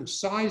have different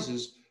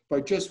sizes by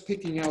just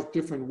picking out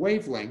different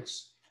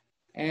wavelengths.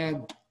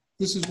 And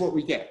this is what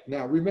we get.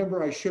 Now,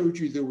 remember I showed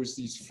you there was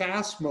these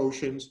fast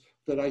motions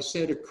that I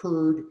said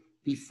occurred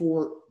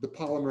before the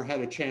polymer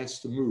had a chance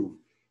to move.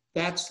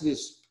 That's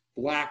this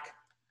black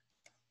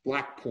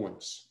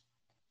points.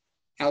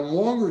 At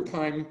longer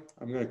time,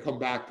 I'm going to come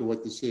back to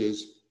what this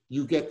is,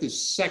 you get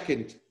this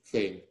second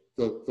thing,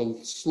 the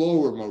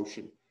slower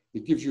motion.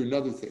 It gives you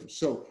another thing.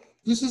 So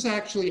this is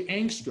actually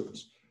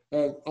angstroms.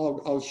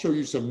 I'll show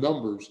you some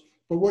numbers.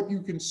 But what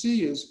you can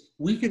see is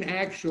we can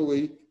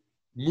actually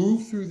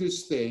move through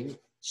this thing,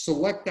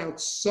 select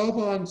out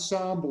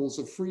sub-ensembles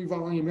of free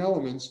volume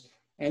elements,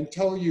 and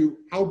tell you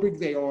how big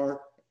they are,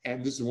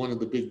 and this is one of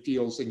the big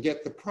deals, and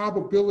get the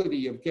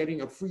probability of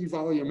getting a free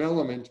volume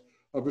element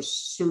of a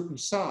certain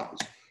size.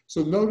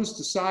 So notice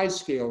the size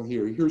scale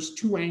here. Here's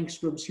 2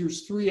 angstroms,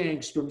 here's 3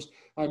 angstroms.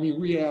 I mean,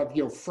 we have,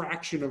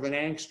 fraction of an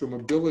angstrom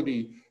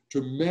ability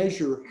to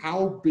measure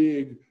how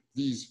big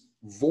these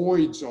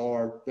voids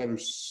are that are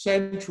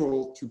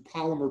central to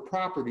polymer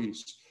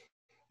properties.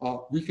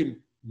 We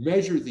can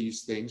measure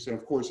these things, and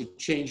of course it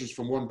changes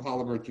from one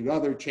polymer to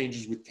another,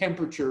 changes with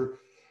temperature,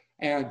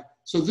 and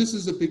so this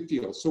is a big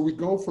deal. So we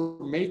go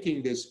from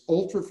making this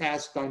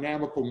ultra-fast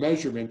dynamical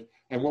measurement,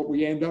 and what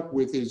we end up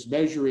with is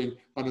measuring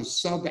on a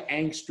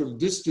sub-angstrom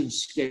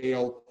distance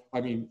scale,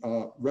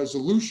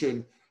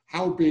 resolution,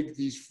 how big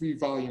these free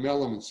volume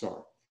elements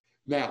are.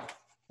 Now,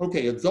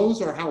 okay, if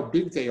those are how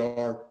big they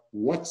are,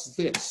 what's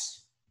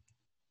this?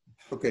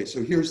 Okay,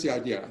 so here's the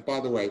idea.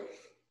 By the way,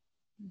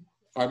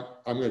 I'm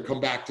going to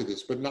come back to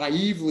this, but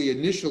naively,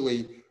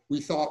 initially, we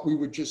thought we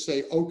would just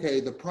say, okay,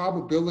 the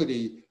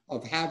probability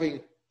of having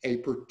a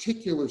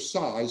particular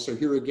size, so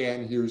here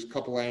again, here's a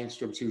couple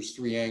angstroms, here's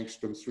 3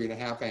 angstroms,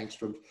 3.5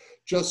 angstroms,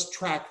 just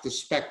track the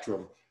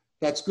spectrum.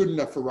 That's good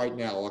enough for right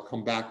now. I'll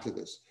come back to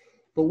this.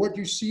 But what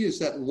you see is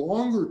that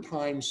longer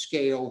time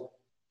scale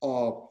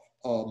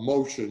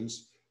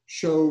motions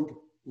showed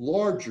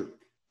larger.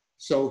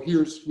 So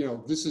here's,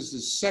 this is the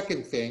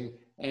second thing,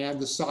 and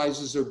the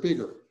sizes are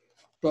bigger.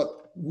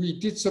 But we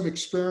did some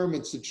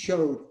experiments that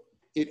showed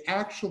it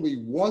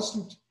actually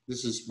wasn't,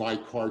 this is my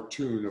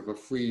cartoon of a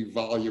free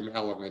volume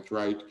element,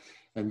 right?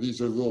 And these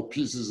are little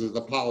pieces of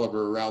the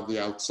polymer around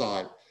the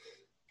outside.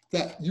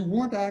 That you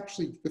weren't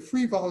actually, the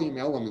free volume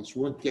elements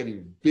weren't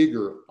getting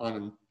bigger on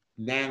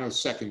a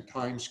nanosecond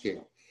time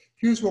scale.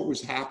 Here's what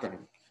was happening.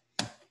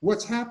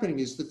 What's happening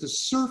is that the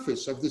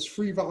surface of this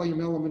free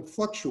volume element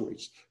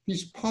fluctuates.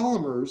 These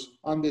polymers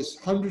on this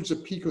hundreds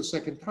of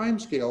picosecond time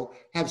scale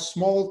have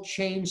small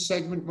chain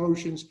segment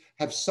motions,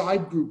 have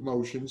side group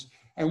motions.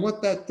 And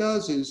what that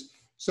does is,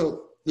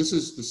 so this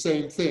is the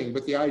same thing,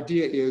 but the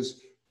idea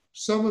is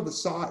some of the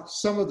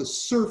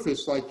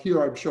surface, like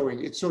here I'm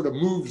showing, it sort of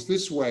moves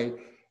this way,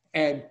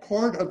 and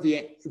part of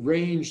the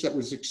range that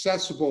was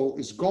accessible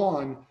is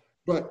gone,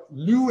 but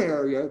new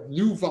area,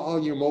 new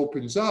volume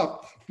opens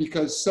up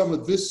because some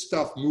of this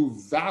stuff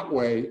moved that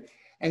way.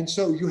 And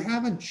so you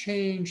haven't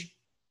changed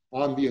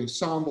on the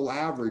ensemble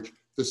average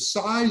the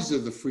size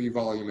of the free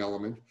volume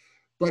element,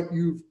 but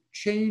you've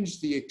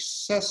changed the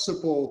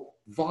accessible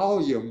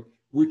volume,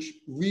 which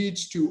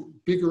leads to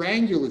bigger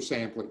angular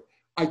sampling.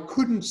 I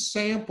couldn't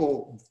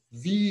sample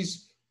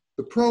these,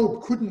 the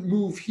probe couldn't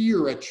move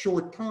here at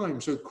short time,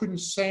 so it couldn't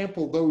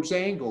sample those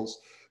angles.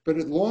 But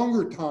at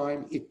longer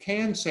time, it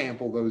can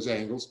sample those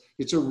angles.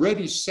 It's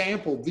already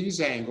sampled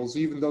these angles,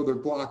 even though they're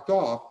blocked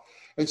off.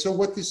 And so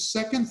what this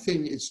second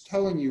thing is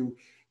telling you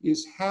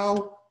is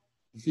how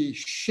the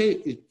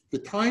shape, the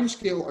time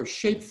scale are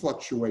shape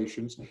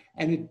fluctuations,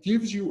 and it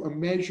gives you a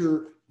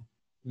measure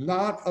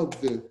not of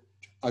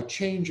a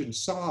change in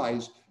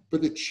size,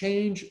 but a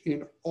change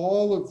in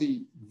all of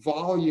the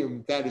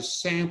volume that is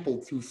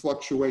sampled through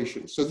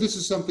fluctuation. So this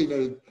is something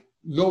that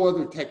no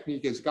other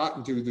technique has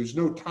gotten to. There's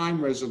no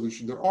time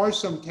resolution. There are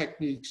some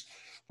techniques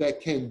that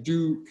can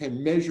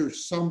measure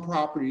some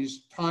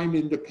properties time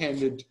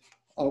independent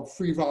of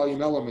free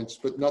volume elements,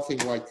 but nothing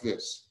like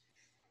this.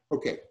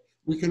 Okay,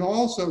 we can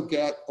also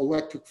get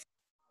electric field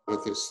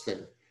with this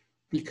thing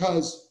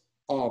because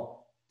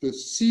the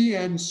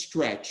CN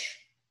stretch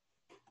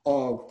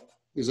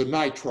is a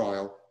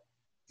nitrile.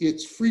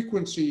 Its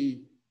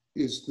frequency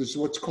is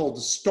what's called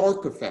the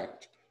Stark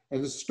effect.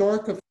 And the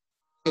Stark effect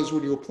is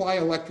when you apply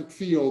electric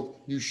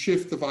field, you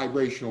shift the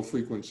vibrational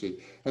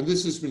frequency. And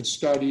this has been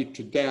studied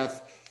to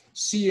death.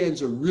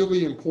 CNs are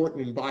really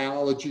important in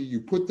biology.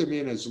 You put them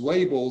in as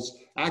labels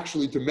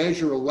actually to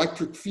measure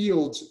electric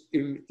fields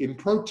in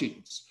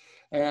proteins.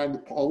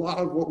 And a lot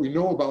of what we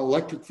know about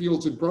electric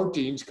fields in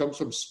proteins comes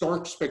from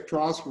Stark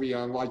spectroscopy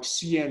on like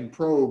CN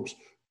probes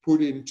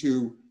put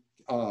into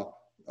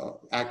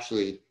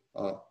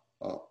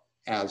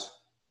as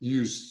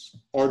use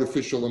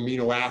artificial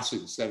amino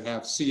acids that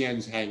have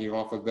CNs hanging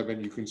off of them,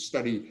 and you can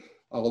study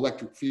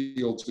electric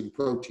fields in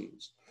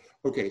proteins.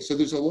 Okay, so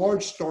there's a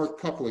large Stark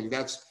coupling.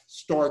 That's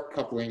Stark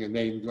coupling, a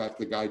name that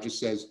the guy just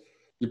says.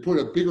 You put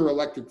a bigger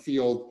electric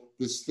field,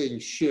 this thing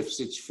shifts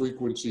its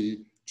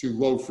frequency to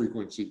low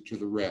frequency, to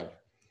the red.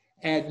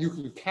 And you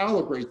can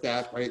calibrate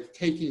that by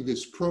taking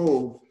this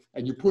probe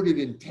and you put it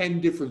in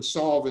 10 different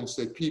solvents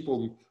that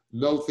people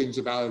know things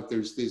about it.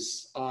 There's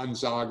this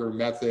Anzager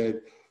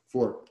method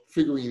for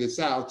figuring this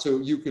out. So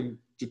you can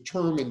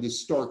determine the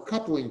Stark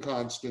coupling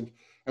constant.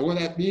 And what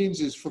that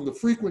means is from the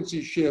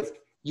frequency shift,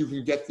 you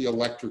can get the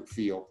electric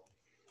field.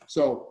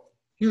 So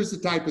here's the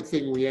type of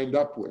thing we end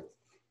up with.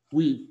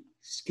 We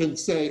can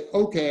say,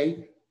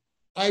 okay,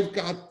 I've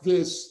got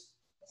this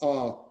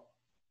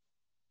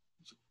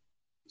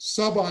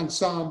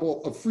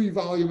sub-ensemble of free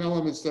volume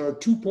elements that are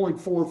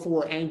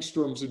 2.44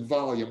 angstroms in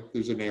volume.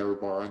 There's an error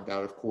bar on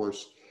that, of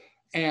course.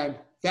 And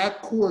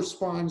that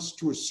corresponds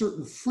to a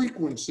certain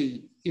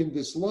frequency in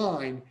this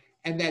line.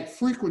 And that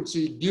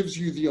frequency gives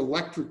you the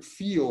electric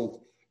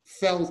field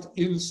felt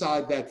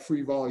inside that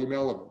free volume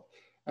element.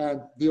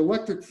 And the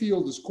electric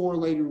field is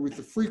correlated with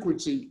the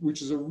frequency,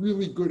 which is a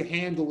really good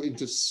handle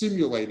into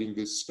simulating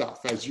this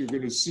stuff, as you're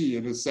going to see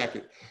in a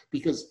second.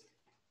 Because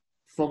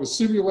from a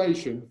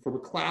simulation, from a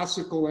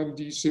classical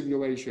MD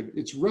simulation,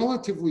 it's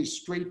relatively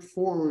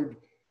straightforward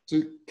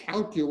to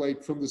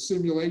calculate from the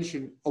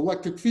simulation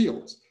electric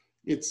fields.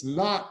 It's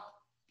not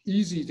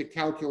easy to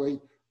calculate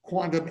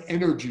quantum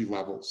energy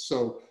levels.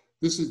 So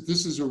this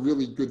is a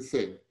really good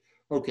thing.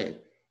 Okay.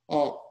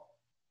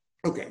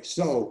 Okay,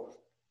 so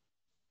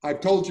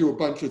I've told you a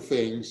bunch of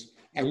things,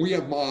 and we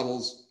have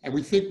models, and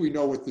we think we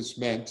know what this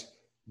meant,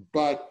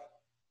 but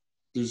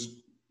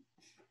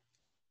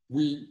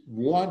we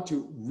want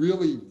to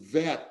really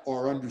vet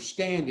our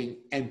understanding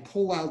and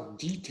pull out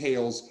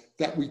details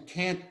that we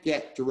can't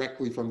get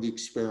directly from the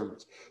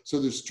experiments. So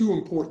there's two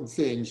important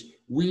things.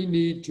 We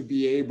need to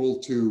be able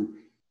to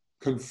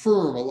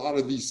confirm a lot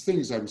of these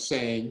things I'm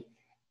saying,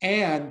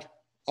 and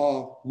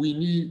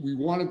we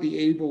want to be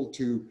able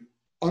to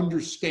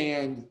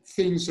understand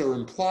things that are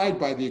implied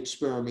by the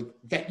experiment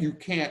that you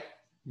can't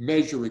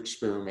measure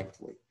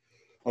experimentally.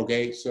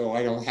 Okay, so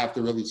I don't have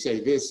to really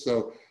say this.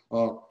 So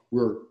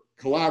we're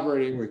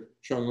collaborating with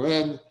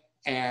Chungwen,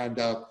 and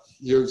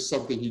here's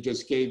something he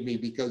just gave me,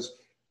 because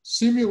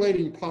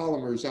simulating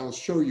polymers, I'll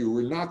show you,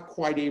 we're not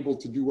quite able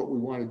to do what we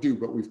want to do,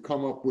 but we've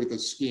come up with a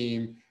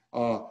scheme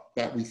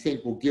that we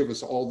think will give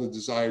us all the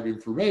desired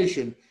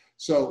information.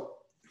 So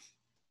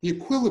the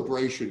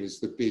equilibration is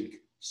the big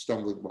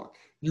stumbling block.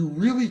 You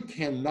really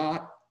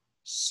cannot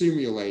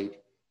simulate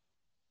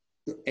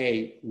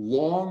a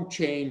long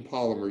chain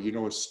polymer, you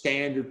know, a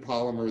standard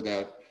polymer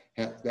that,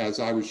 as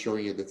I was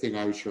showing you, the thing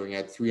I was showing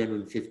had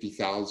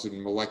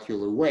 350,000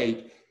 molecular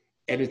weight,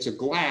 and it's a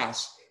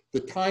glass. The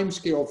time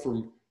scale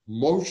for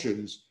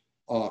motions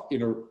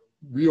in a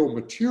real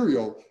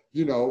material,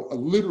 you know,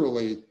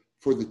 literally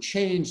for the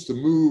chains to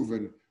move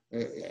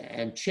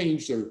and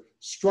change their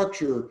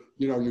structure,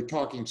 you know, you're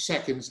talking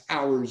seconds,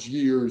 hours,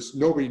 years,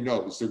 nobody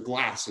knows. They're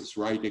glasses,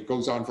 right? It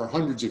goes on for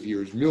hundreds of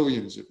years,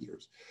 millions of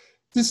years.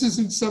 This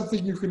isn't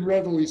something you can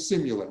readily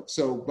simulate.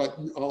 So, but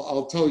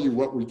I'll tell you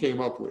what we came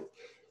up with.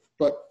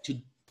 But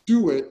to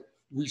do it,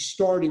 we're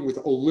starting with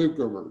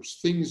oligomers,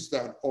 things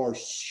that are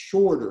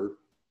shorter.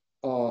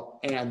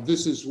 And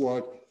this is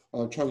what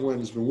Chungwen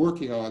has been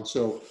working on.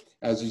 So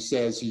as he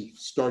says, he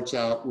starts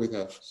out with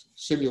a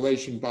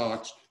simulation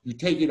box. You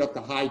take it up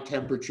to high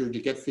temperature to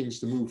get things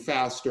to move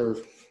faster.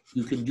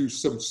 You can do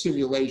some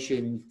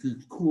simulation, you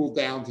cool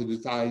down to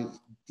the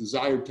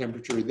desired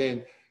temperature, and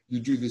then you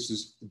do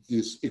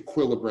this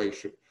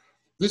equilibration.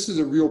 This is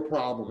a real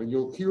problem, and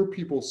you'll hear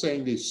people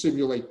saying they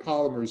simulate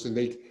polymers, and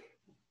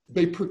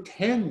they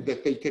pretend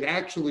that they could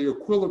actually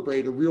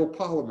equilibrate a real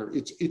polymer.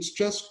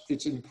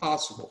 It's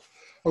impossible.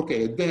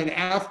 Okay, and then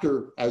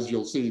after, as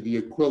you'll see, the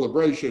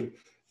equilibration,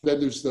 then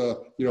there's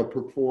the,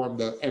 perform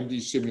the MD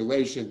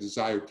simulation,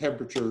 desired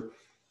temperature,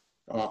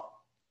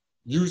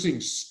 using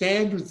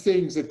standard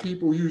things that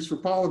people use for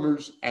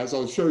polymers, as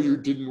I'll show you,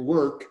 didn't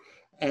work.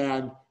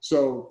 And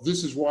so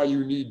this is why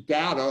you need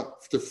data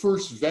to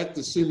first vet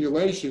the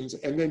simulations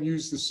and then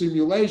use the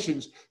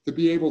simulations to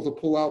be able to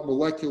pull out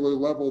molecular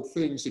level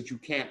things that you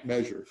can't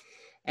measure.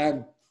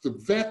 And to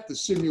vet the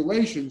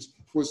simulations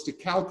was to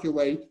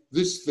calculate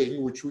this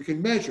thing, which we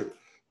can measure.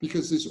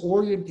 Because this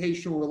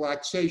orientational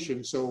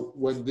relaxation, so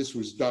when this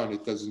was done,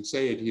 it doesn't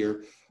say it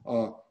here,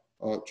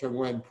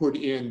 Chungwen put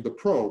in the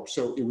probe.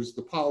 So it was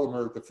the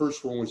polymer, the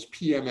first one was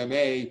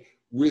PMMA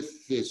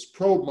with this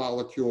probe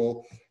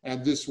molecule,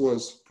 and this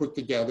was put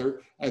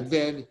together. And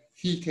then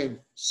he can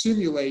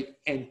simulate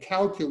and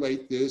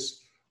calculate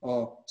this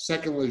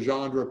second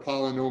Legendre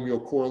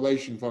polynomial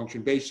correlation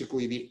function,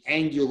 basically the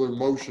angular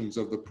motions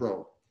of the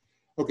probe.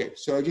 Okay,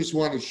 so I just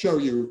want to show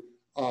you,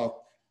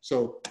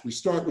 so we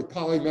start with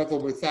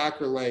polymethyl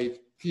methacrylate,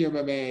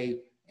 PMMA,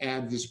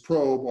 and this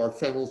probe, our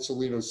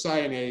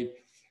phenylselenocyanate.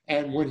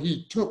 And when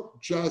he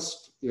took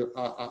just,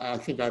 I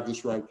think I have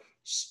this right,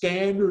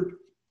 standard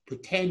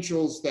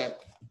potentials that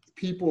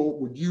people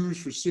would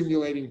use for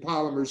simulating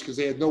polymers because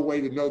they had no way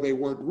to know they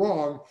weren't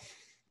wrong,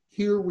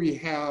 here we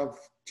have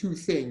two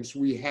things.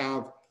 We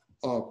have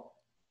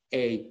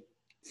a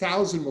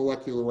 1,000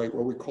 molecular weight,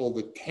 what we call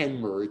the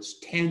 10-mer. It's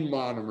 10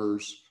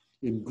 monomers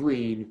in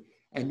green.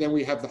 And then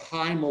we have the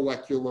high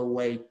molecular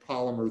weight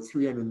polymer,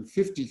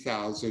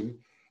 350,000.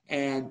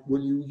 And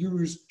when you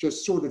use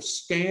just sort of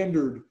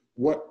standard,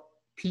 what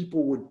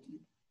people would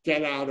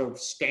get out of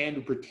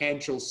standard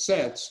potential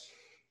sets,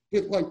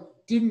 it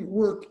didn't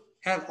work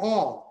at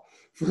all.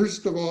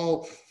 First of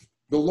all,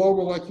 the low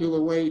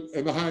molecular weight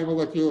and the high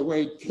molecular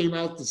weight came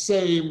out the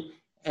same,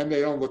 and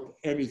they don't look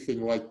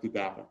anything like the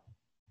data.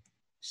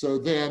 So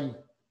then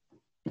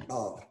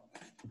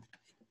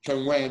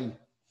Chungwen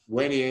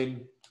went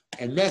in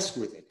and messed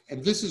with it.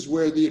 And this is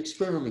where the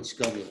experiments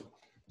come in.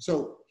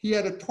 So he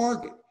had a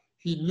target.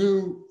 He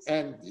knew,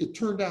 and it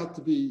turned out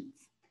to be,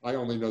 I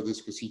only know this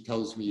because he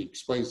tells me, he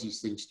explains these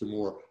things to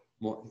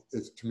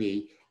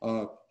me.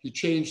 He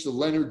changed the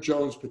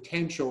Leonard-Jones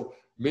potential,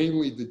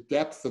 mainly the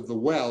depth of the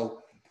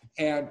well.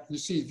 And you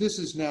see, this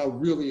is now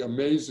really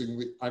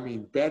amazingly,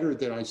 better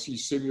than I see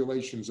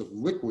simulations of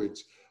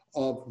liquids,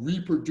 of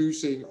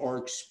reproducing our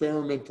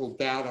experimental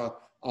data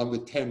on the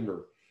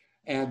 10-mer.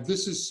 And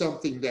this is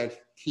something that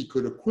he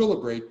could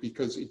equilibrate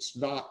because it's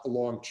not a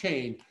long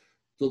chain.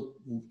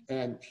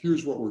 And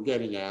here's what we're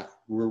getting at,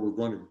 where we're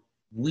going to,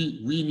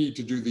 we need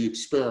to do the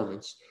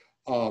experiments.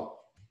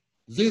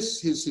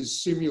 This is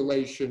his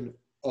simulation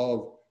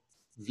of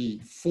the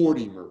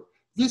 40-mer.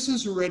 This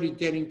is already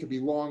getting to be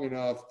long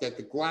enough that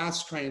the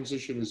glass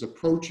transition is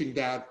approaching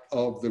that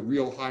of the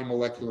real high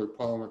molecular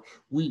polymer.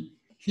 We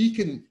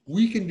can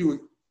do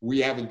it. We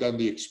haven't done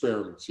the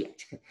experiments yet.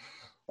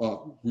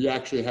 We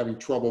actually having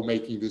trouble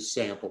making this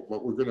sample,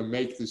 but we're going to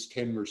make this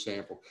 10-mer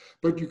sample.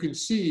 But you can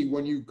see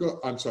when you go,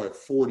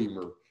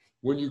 40-mer,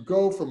 when you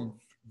go from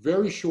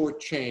very short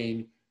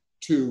chain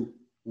to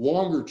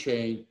longer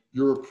chain,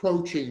 you're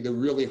approaching the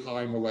really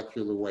high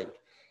molecular weight.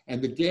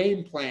 And the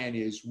game plan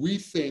is, we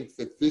think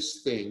that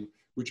this thing,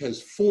 which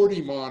has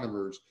 40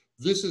 monomers,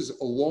 this is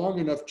a long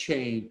enough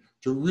chain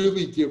to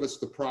really give us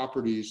the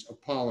properties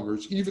of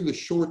polymers. Even the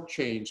short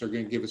chains are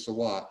going to give us a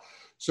lot.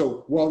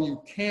 So while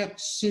you can't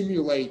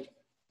simulate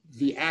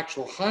the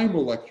actual high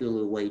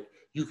molecular weight,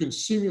 you can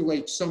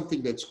simulate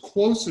something that's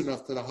close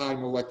enough to the high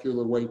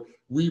molecular weight,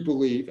 we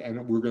believe,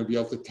 and we're going to be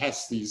able to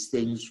test these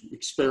things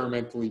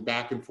experimentally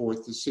back and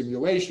forth to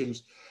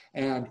simulations.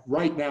 And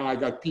right now I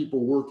got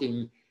people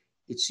working.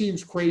 It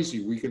seems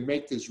crazy. We can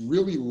make this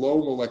really low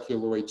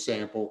molecular weight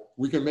sample.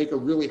 We can make a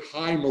really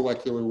high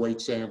molecular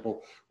weight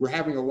sample. We're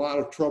having a lot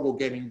of trouble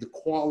getting the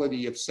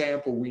quality of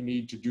sample we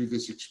need to do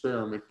this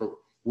experiment, but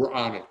we're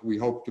on it. We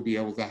hope to be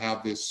able to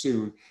have this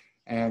soon,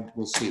 and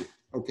we'll see.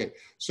 Okay,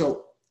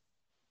 so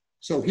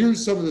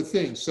here's some of the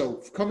things. So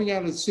coming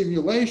out of the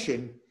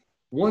simulation,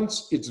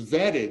 once it's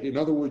vetted, in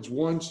other words,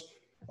 once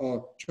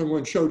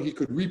Chungwen showed he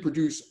could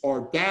reproduce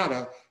our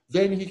data,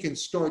 then he can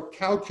start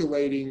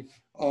calculating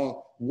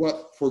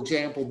what, for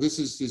example, this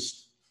is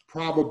this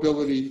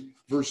probability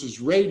versus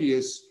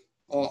radius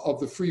of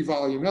the free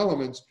volume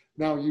elements.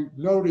 Now you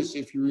notice,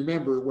 if you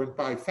remember, it went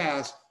by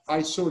fast,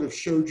 I sort of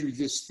showed you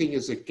this thing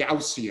as a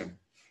Gaussian.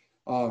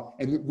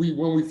 And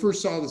when we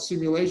first saw the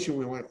simulation,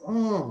 we went,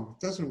 oh,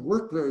 it doesn't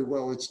work very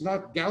well. It's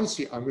not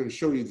Gaussian. I'm going to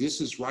show you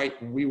this is right,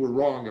 and we were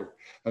wrong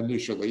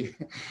initially.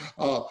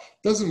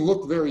 Doesn't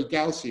look very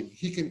Gaussian.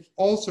 He can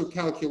also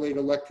calculate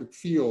electric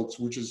fields,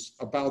 which is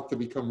about to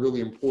become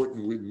really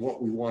important in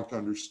what we want to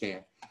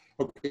understand.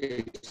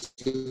 Okay,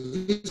 so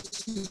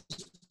this is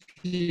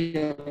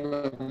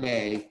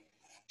PMMA.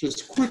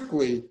 Just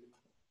quickly,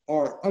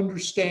 our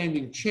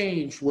understanding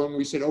changed when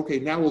we said, okay,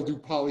 now we'll do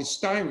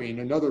polystyrene,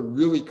 another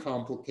really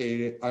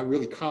complicated,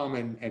 really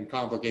common and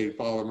complicated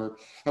polymer,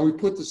 and we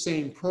put the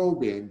same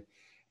probe in.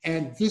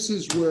 And this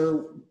is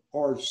where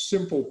our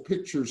simple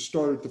pictures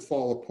started to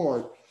fall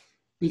apart,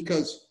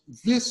 because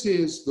this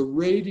is the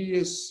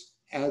radius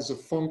as a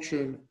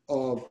function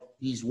of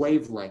these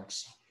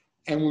wavelengths.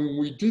 And when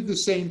we did the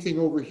same thing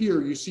over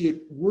here, you see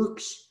it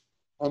works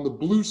on the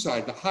blue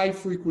side, the high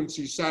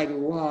frequency side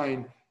of the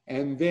line,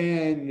 and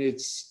then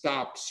it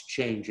stops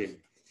changing.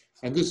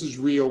 And this is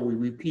real. We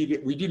repeat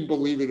it. We didn't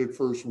believe it at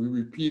first. We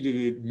repeated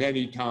it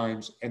many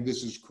times, and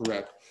this is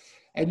correct.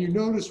 And you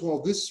notice,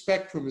 while this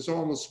spectrum is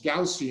almost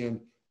Gaussian,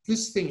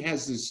 this thing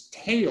has this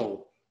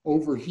tail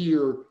over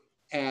here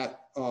at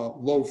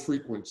low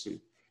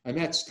frequency, and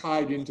that's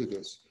tied into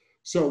this.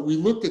 So we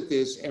looked at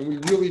this, and we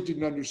really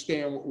didn't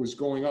understand what was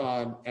going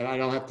on, and I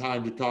don't have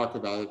time to talk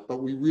about it,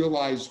 but we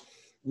realized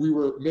we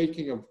were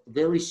making a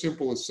very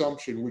simple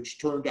assumption,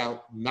 which turned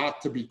out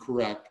not to be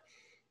correct.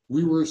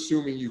 We were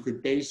assuming you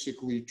could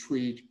basically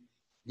treat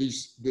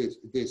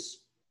this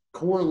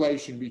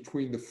correlation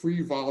between the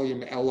free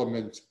volume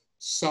element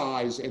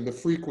size and the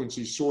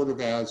frequency sort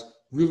of as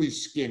really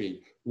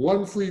skinny.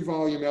 One free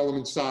volume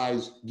element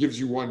size gives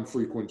you one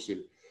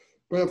frequency.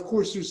 But of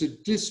course, there's a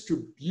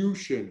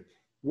distribution.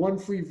 One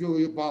free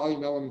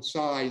volume element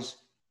size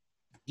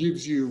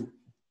gives you,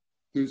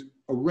 there's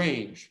a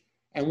range.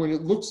 And when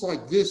it looks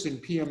like this in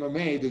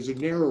PMMA, there's a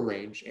narrow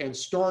range. And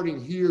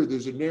starting here,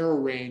 there's a narrow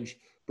range.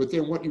 But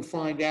then what you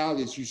find out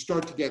is you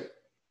start to get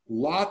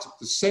lots,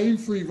 the same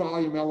free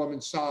volume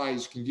element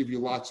size can give you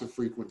lots of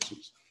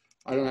frequencies.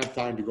 I don't have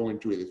time to go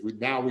into it.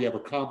 Now we have a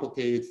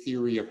complicated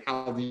theory of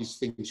how these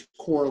things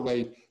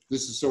correlate.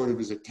 This is sort of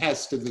as a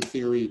test of the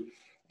theory.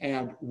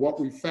 And what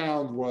we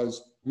found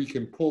was we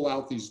can pull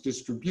out these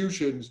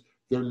distributions.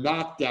 They're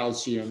not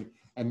Gaussian,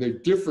 and they're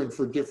different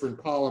for different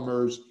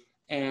polymers.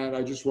 And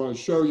I just want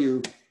to show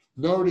you,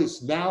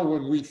 notice now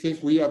when we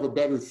think we have a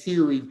better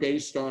theory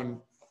based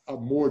on a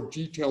more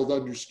detailed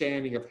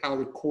understanding of how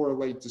to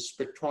correlate the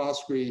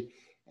spectroscopy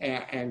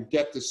and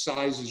get the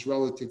sizes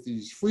relative to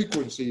these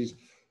frequencies,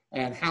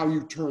 and how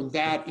you turn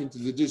that into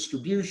the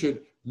distribution.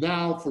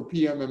 Now for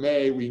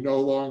PMMA, we no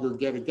longer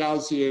get a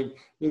Gaussian.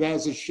 It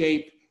has a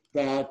shape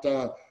that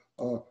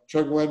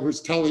Chungwen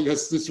was telling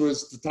us this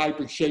was the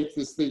type of shape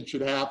this thing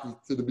should have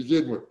to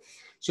begin with.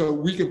 So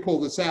we can pull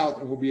this out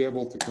and we'll be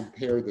able to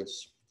compare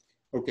this.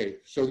 Okay,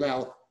 so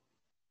now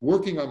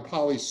working on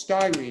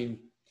polystyrene,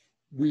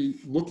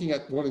 looking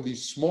at one of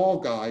these small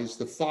guys,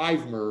 the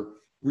 5-mer,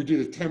 we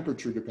did a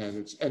temperature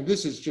dependence. And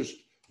this is just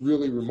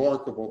really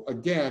remarkable.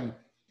 Again,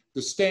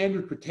 the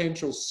standard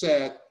potential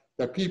set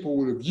that people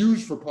would have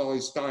used for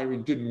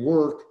polystyrene didn't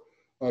work.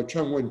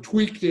 Chungwen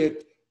tweaked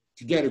it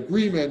to get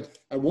agreement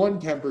at one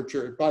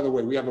temperature. By the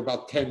way, we have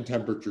about 10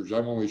 temperatures.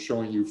 I'm only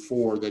showing you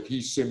 4 that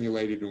he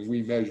simulated and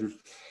we measured.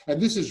 And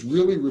this is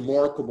really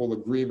remarkable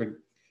agreement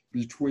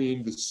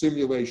between the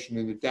simulation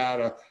and the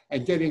data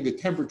and getting the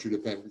temperature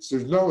dependence.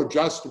 There's no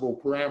adjustable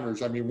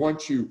parameters. I mean,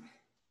 once you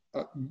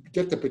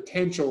get the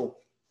potential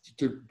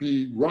to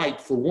be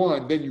right for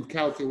one, then you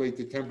calculate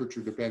the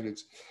temperature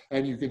dependence.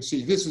 And you can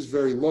see this is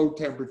very low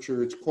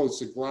temperature. It's close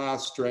to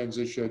glass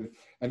transition.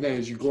 And then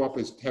as you go up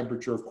as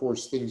temperature, of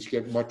course, things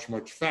get much,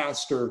 much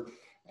faster.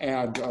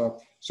 And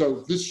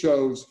so this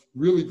shows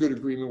really good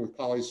agreement with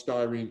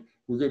polystyrene.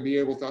 We're going to be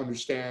able to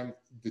understand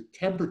the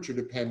temperature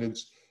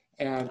dependence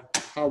and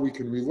how we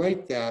can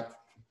relate that.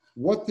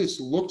 What this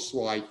looks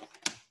like,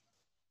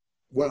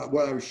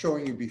 what I was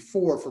showing you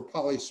before for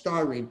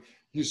polystyrene,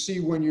 you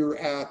see when you're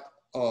at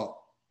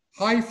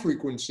high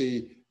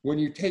frequency, when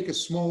you take a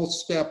small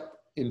step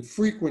in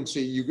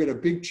frequency, you get a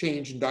big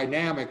change in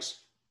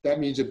dynamics. That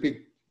means a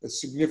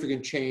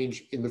significant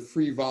change in the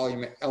free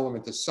volume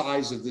element, the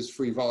size of this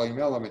free volume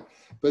element.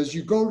 But as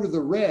you go to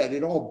the red,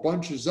 it all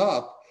bunches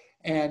up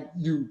and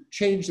you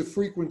change the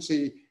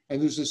frequency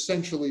and there's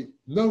essentially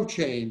no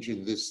change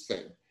in this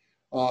thing,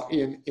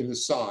 in the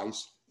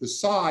size. The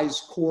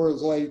size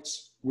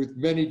correlates with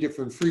many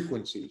different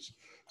frequencies.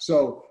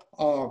 So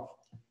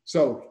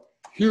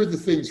here are the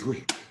things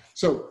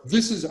so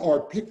this is our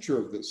picture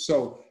of this.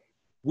 So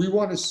we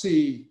want to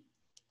see,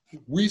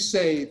 we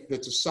say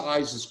that the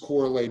size is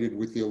correlated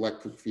with the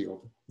electric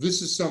field.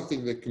 This is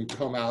something that can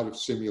come out of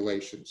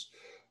simulations.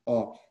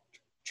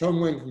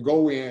 Chungwen can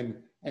go in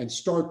and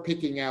start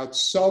picking out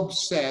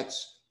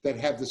subsets that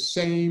have the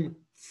same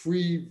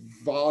free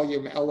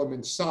volume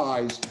element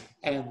size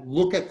and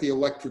look at the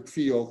electric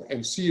field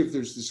and see if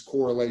there's this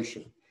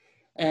correlation.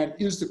 And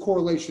is the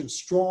correlation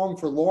strong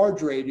for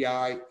large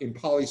radii in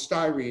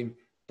polystyrene,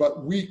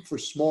 but weak for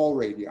small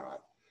radii?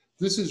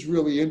 This is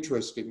really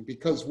interesting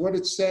because what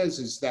it says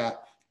is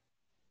that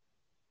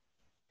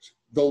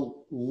the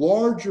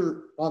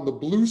larger, on the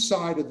blue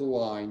side of the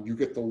line, you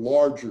get the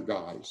larger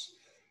guys.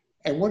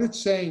 And what it's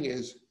saying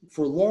is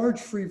for large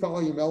free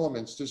volume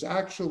elements, there's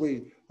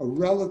actually a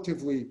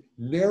relatively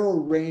narrow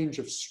range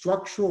of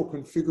structural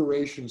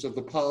configurations of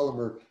the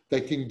polymer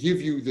that can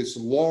give you this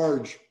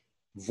large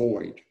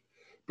void.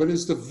 But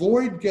as the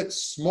void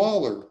gets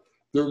smaller,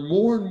 there are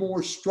more and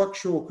more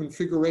structural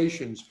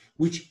configurations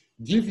which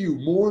give you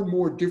more and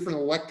more different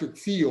electric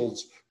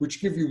fields,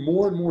 which give you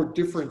more and more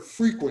different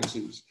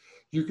frequencies.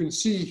 you can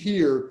see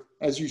here,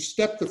 as you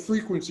step the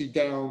frequency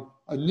down,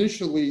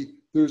 initially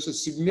there's a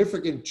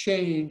significant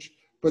change,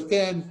 but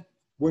then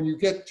when you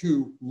get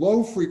to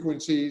low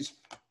frequencies,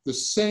 the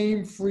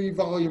same free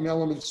volume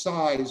element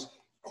size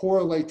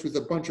correlates with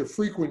a bunch of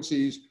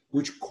frequencies,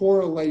 which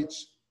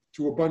correlates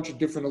to a bunch of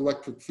different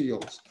electric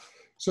fields.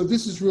 So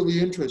this is really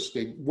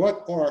interesting.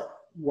 What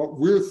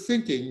we're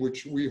thinking,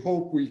 which we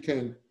hope we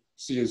can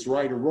see as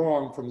right or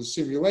wrong from the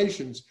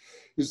simulations,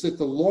 is that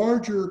the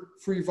larger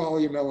free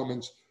volume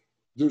elements,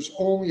 there's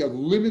only a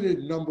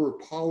limited number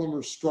of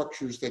polymer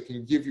structures that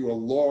can give you a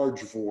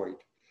large void.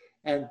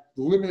 And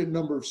the limited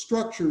number of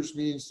structures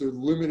means there's a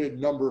limited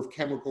number of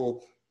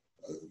chemical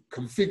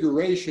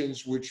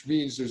configurations, which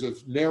means there's a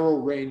narrow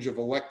range of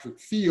electric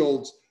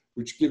fields,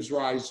 which gives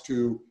rise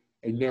to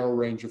a narrow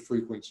range of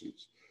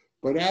frequencies.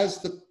 But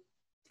as the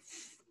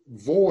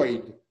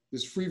void,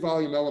 this free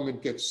volume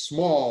element, gets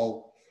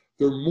small,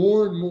 there are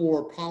more and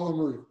more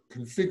polymer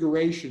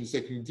configurations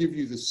that can give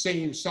you the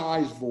same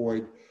size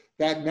void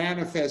that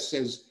manifests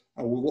as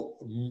a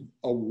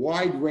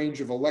wide range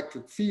of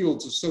electric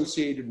fields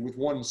associated with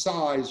one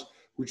size,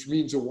 which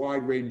means a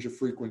wide range of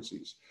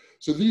frequencies.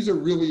 So these are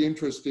really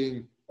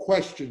interesting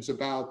questions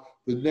about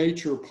the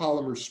nature of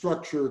polymer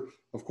structure.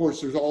 Of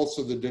course, there's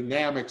also the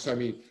dynamics. I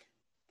mean,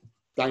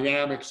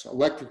 dynamics,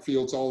 electric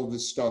fields, all of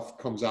this stuff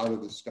comes out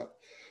of this stuff.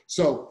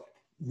 So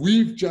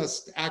we've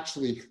just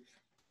actually,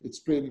 it's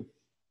been,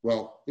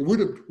 well, we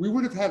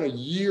would have had a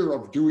year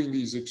of doing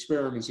these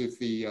experiments if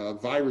the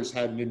virus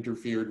hadn't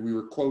interfered. We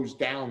were closed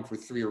down for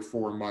 3 or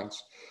 4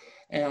 months.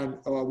 And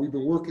we've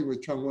been working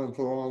with Chungwen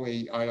for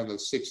only, I don't know,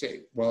 6,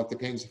 8. Well, it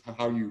depends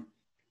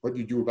what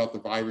you do about the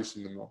virus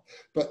in the middle.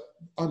 But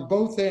on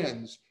both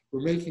ends,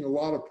 we're making a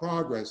lot of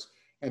progress.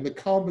 And the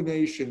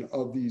combination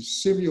of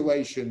these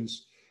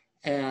simulations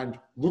and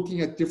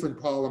looking at different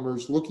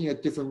polymers, looking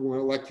at different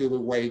molecular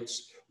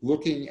weights,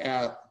 looking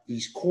at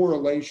these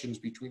correlations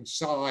between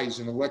size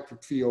and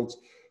electric fields,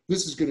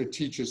 this is going to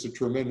teach us a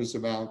tremendous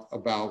amount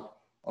about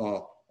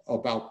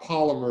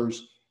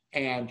polymers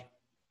and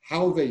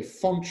how they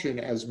function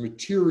as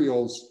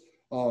materials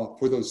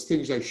for those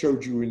things I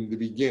showed you in the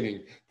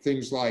beginning,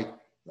 things like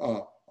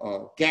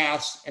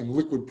gas and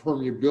liquid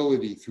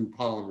permeability through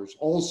polymers.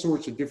 All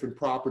sorts of different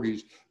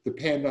properties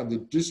depend on the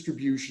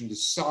distribution, the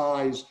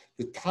size,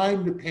 the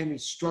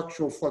time-dependent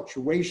structural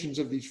fluctuations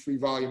of these free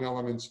volume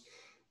elements.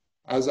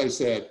 As I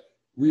said,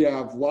 we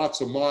have lots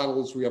of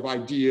models, we have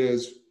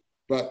ideas,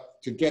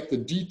 but to get the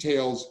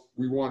details,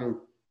 we want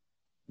to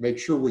make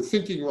sure we're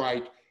thinking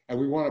right, and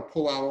we want to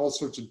pull out all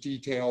sorts of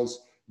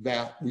details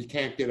that we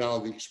can't get out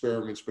of the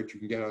experiments, but you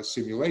can get out of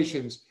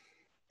simulations.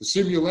 The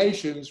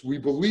simulations, we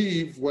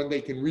believe, when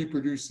they can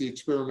reproduce the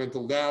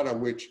experimental data,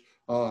 which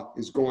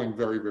is going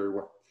very, very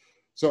well.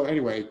 So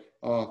anyway,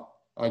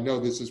 I know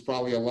this is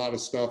probably a lot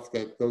of stuff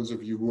that those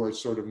of you who are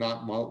sort of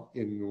not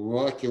in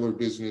molecular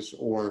business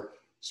or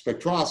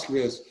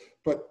spectroscopists,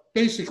 but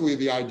basically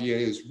the idea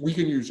is we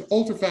can use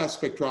ultrafast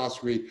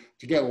spectroscopy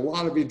to get a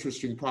lot of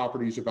interesting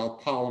properties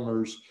about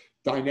polymers,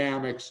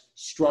 dynamics,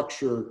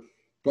 structure,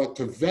 but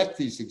to vet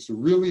these things, to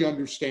really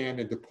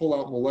understand and to pull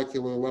out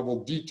molecular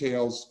level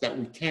details that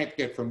we can't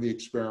get from the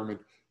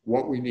experiment,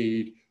 what we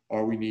need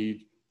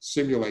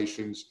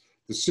simulations.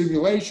 The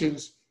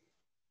simulations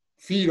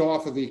feed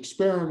off of the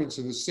experiments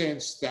in the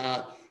sense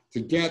that to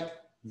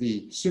get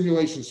the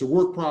simulations to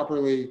work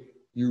properly,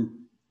 you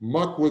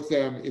muck with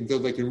them until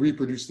they can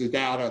reproduce the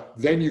data,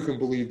 then you can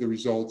believe the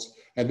results,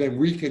 and then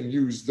we can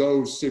use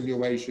those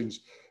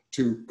simulations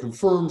to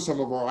confirm some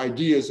of our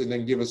ideas and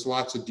then give us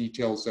lots of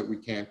details that we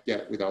can't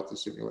get without the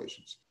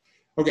simulations.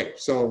 Okay,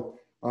 so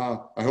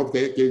I hope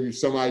that gave you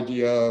some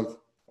idea of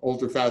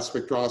ultrafast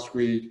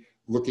spectroscopy,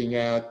 looking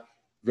at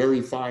very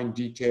fine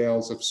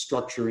details of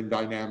structure and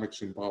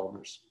dynamics in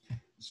polymers.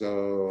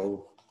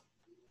 So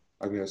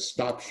I'm going to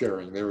stop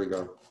sharing. There we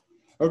go.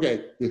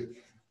 Okay. If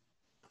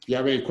you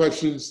have any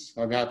questions,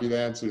 I'm happy to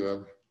answer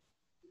them.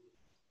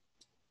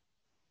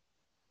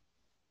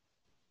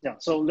 Yeah,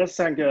 so let's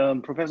thank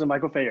Professor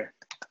Michael Fayer.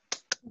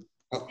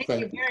 Oh,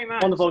 Thank you very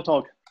much. Wonderful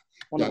talk.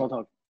 Wonderful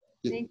talk.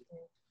 Thank you.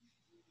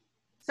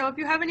 So if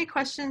you have any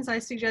questions, I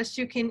suggest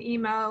you can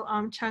email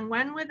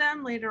Chungwen with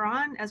them later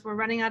on, as we're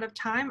running out of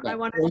time. Yeah,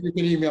 or you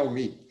can email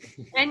me.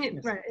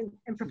 And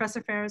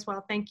Professor Fayer as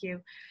well. Thank you.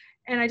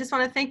 And I just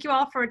want to thank you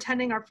all for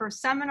attending our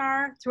first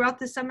seminar. Throughout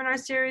this seminar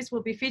series,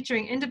 we'll be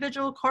featuring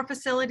individual core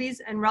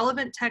facilities and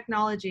relevant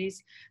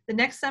technologies. The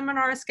next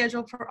seminar is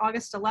scheduled for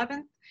August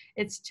 11th.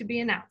 It's to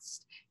be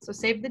announced. So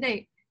save the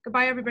date.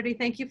 Goodbye, everybody.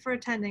 Thank you for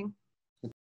attending.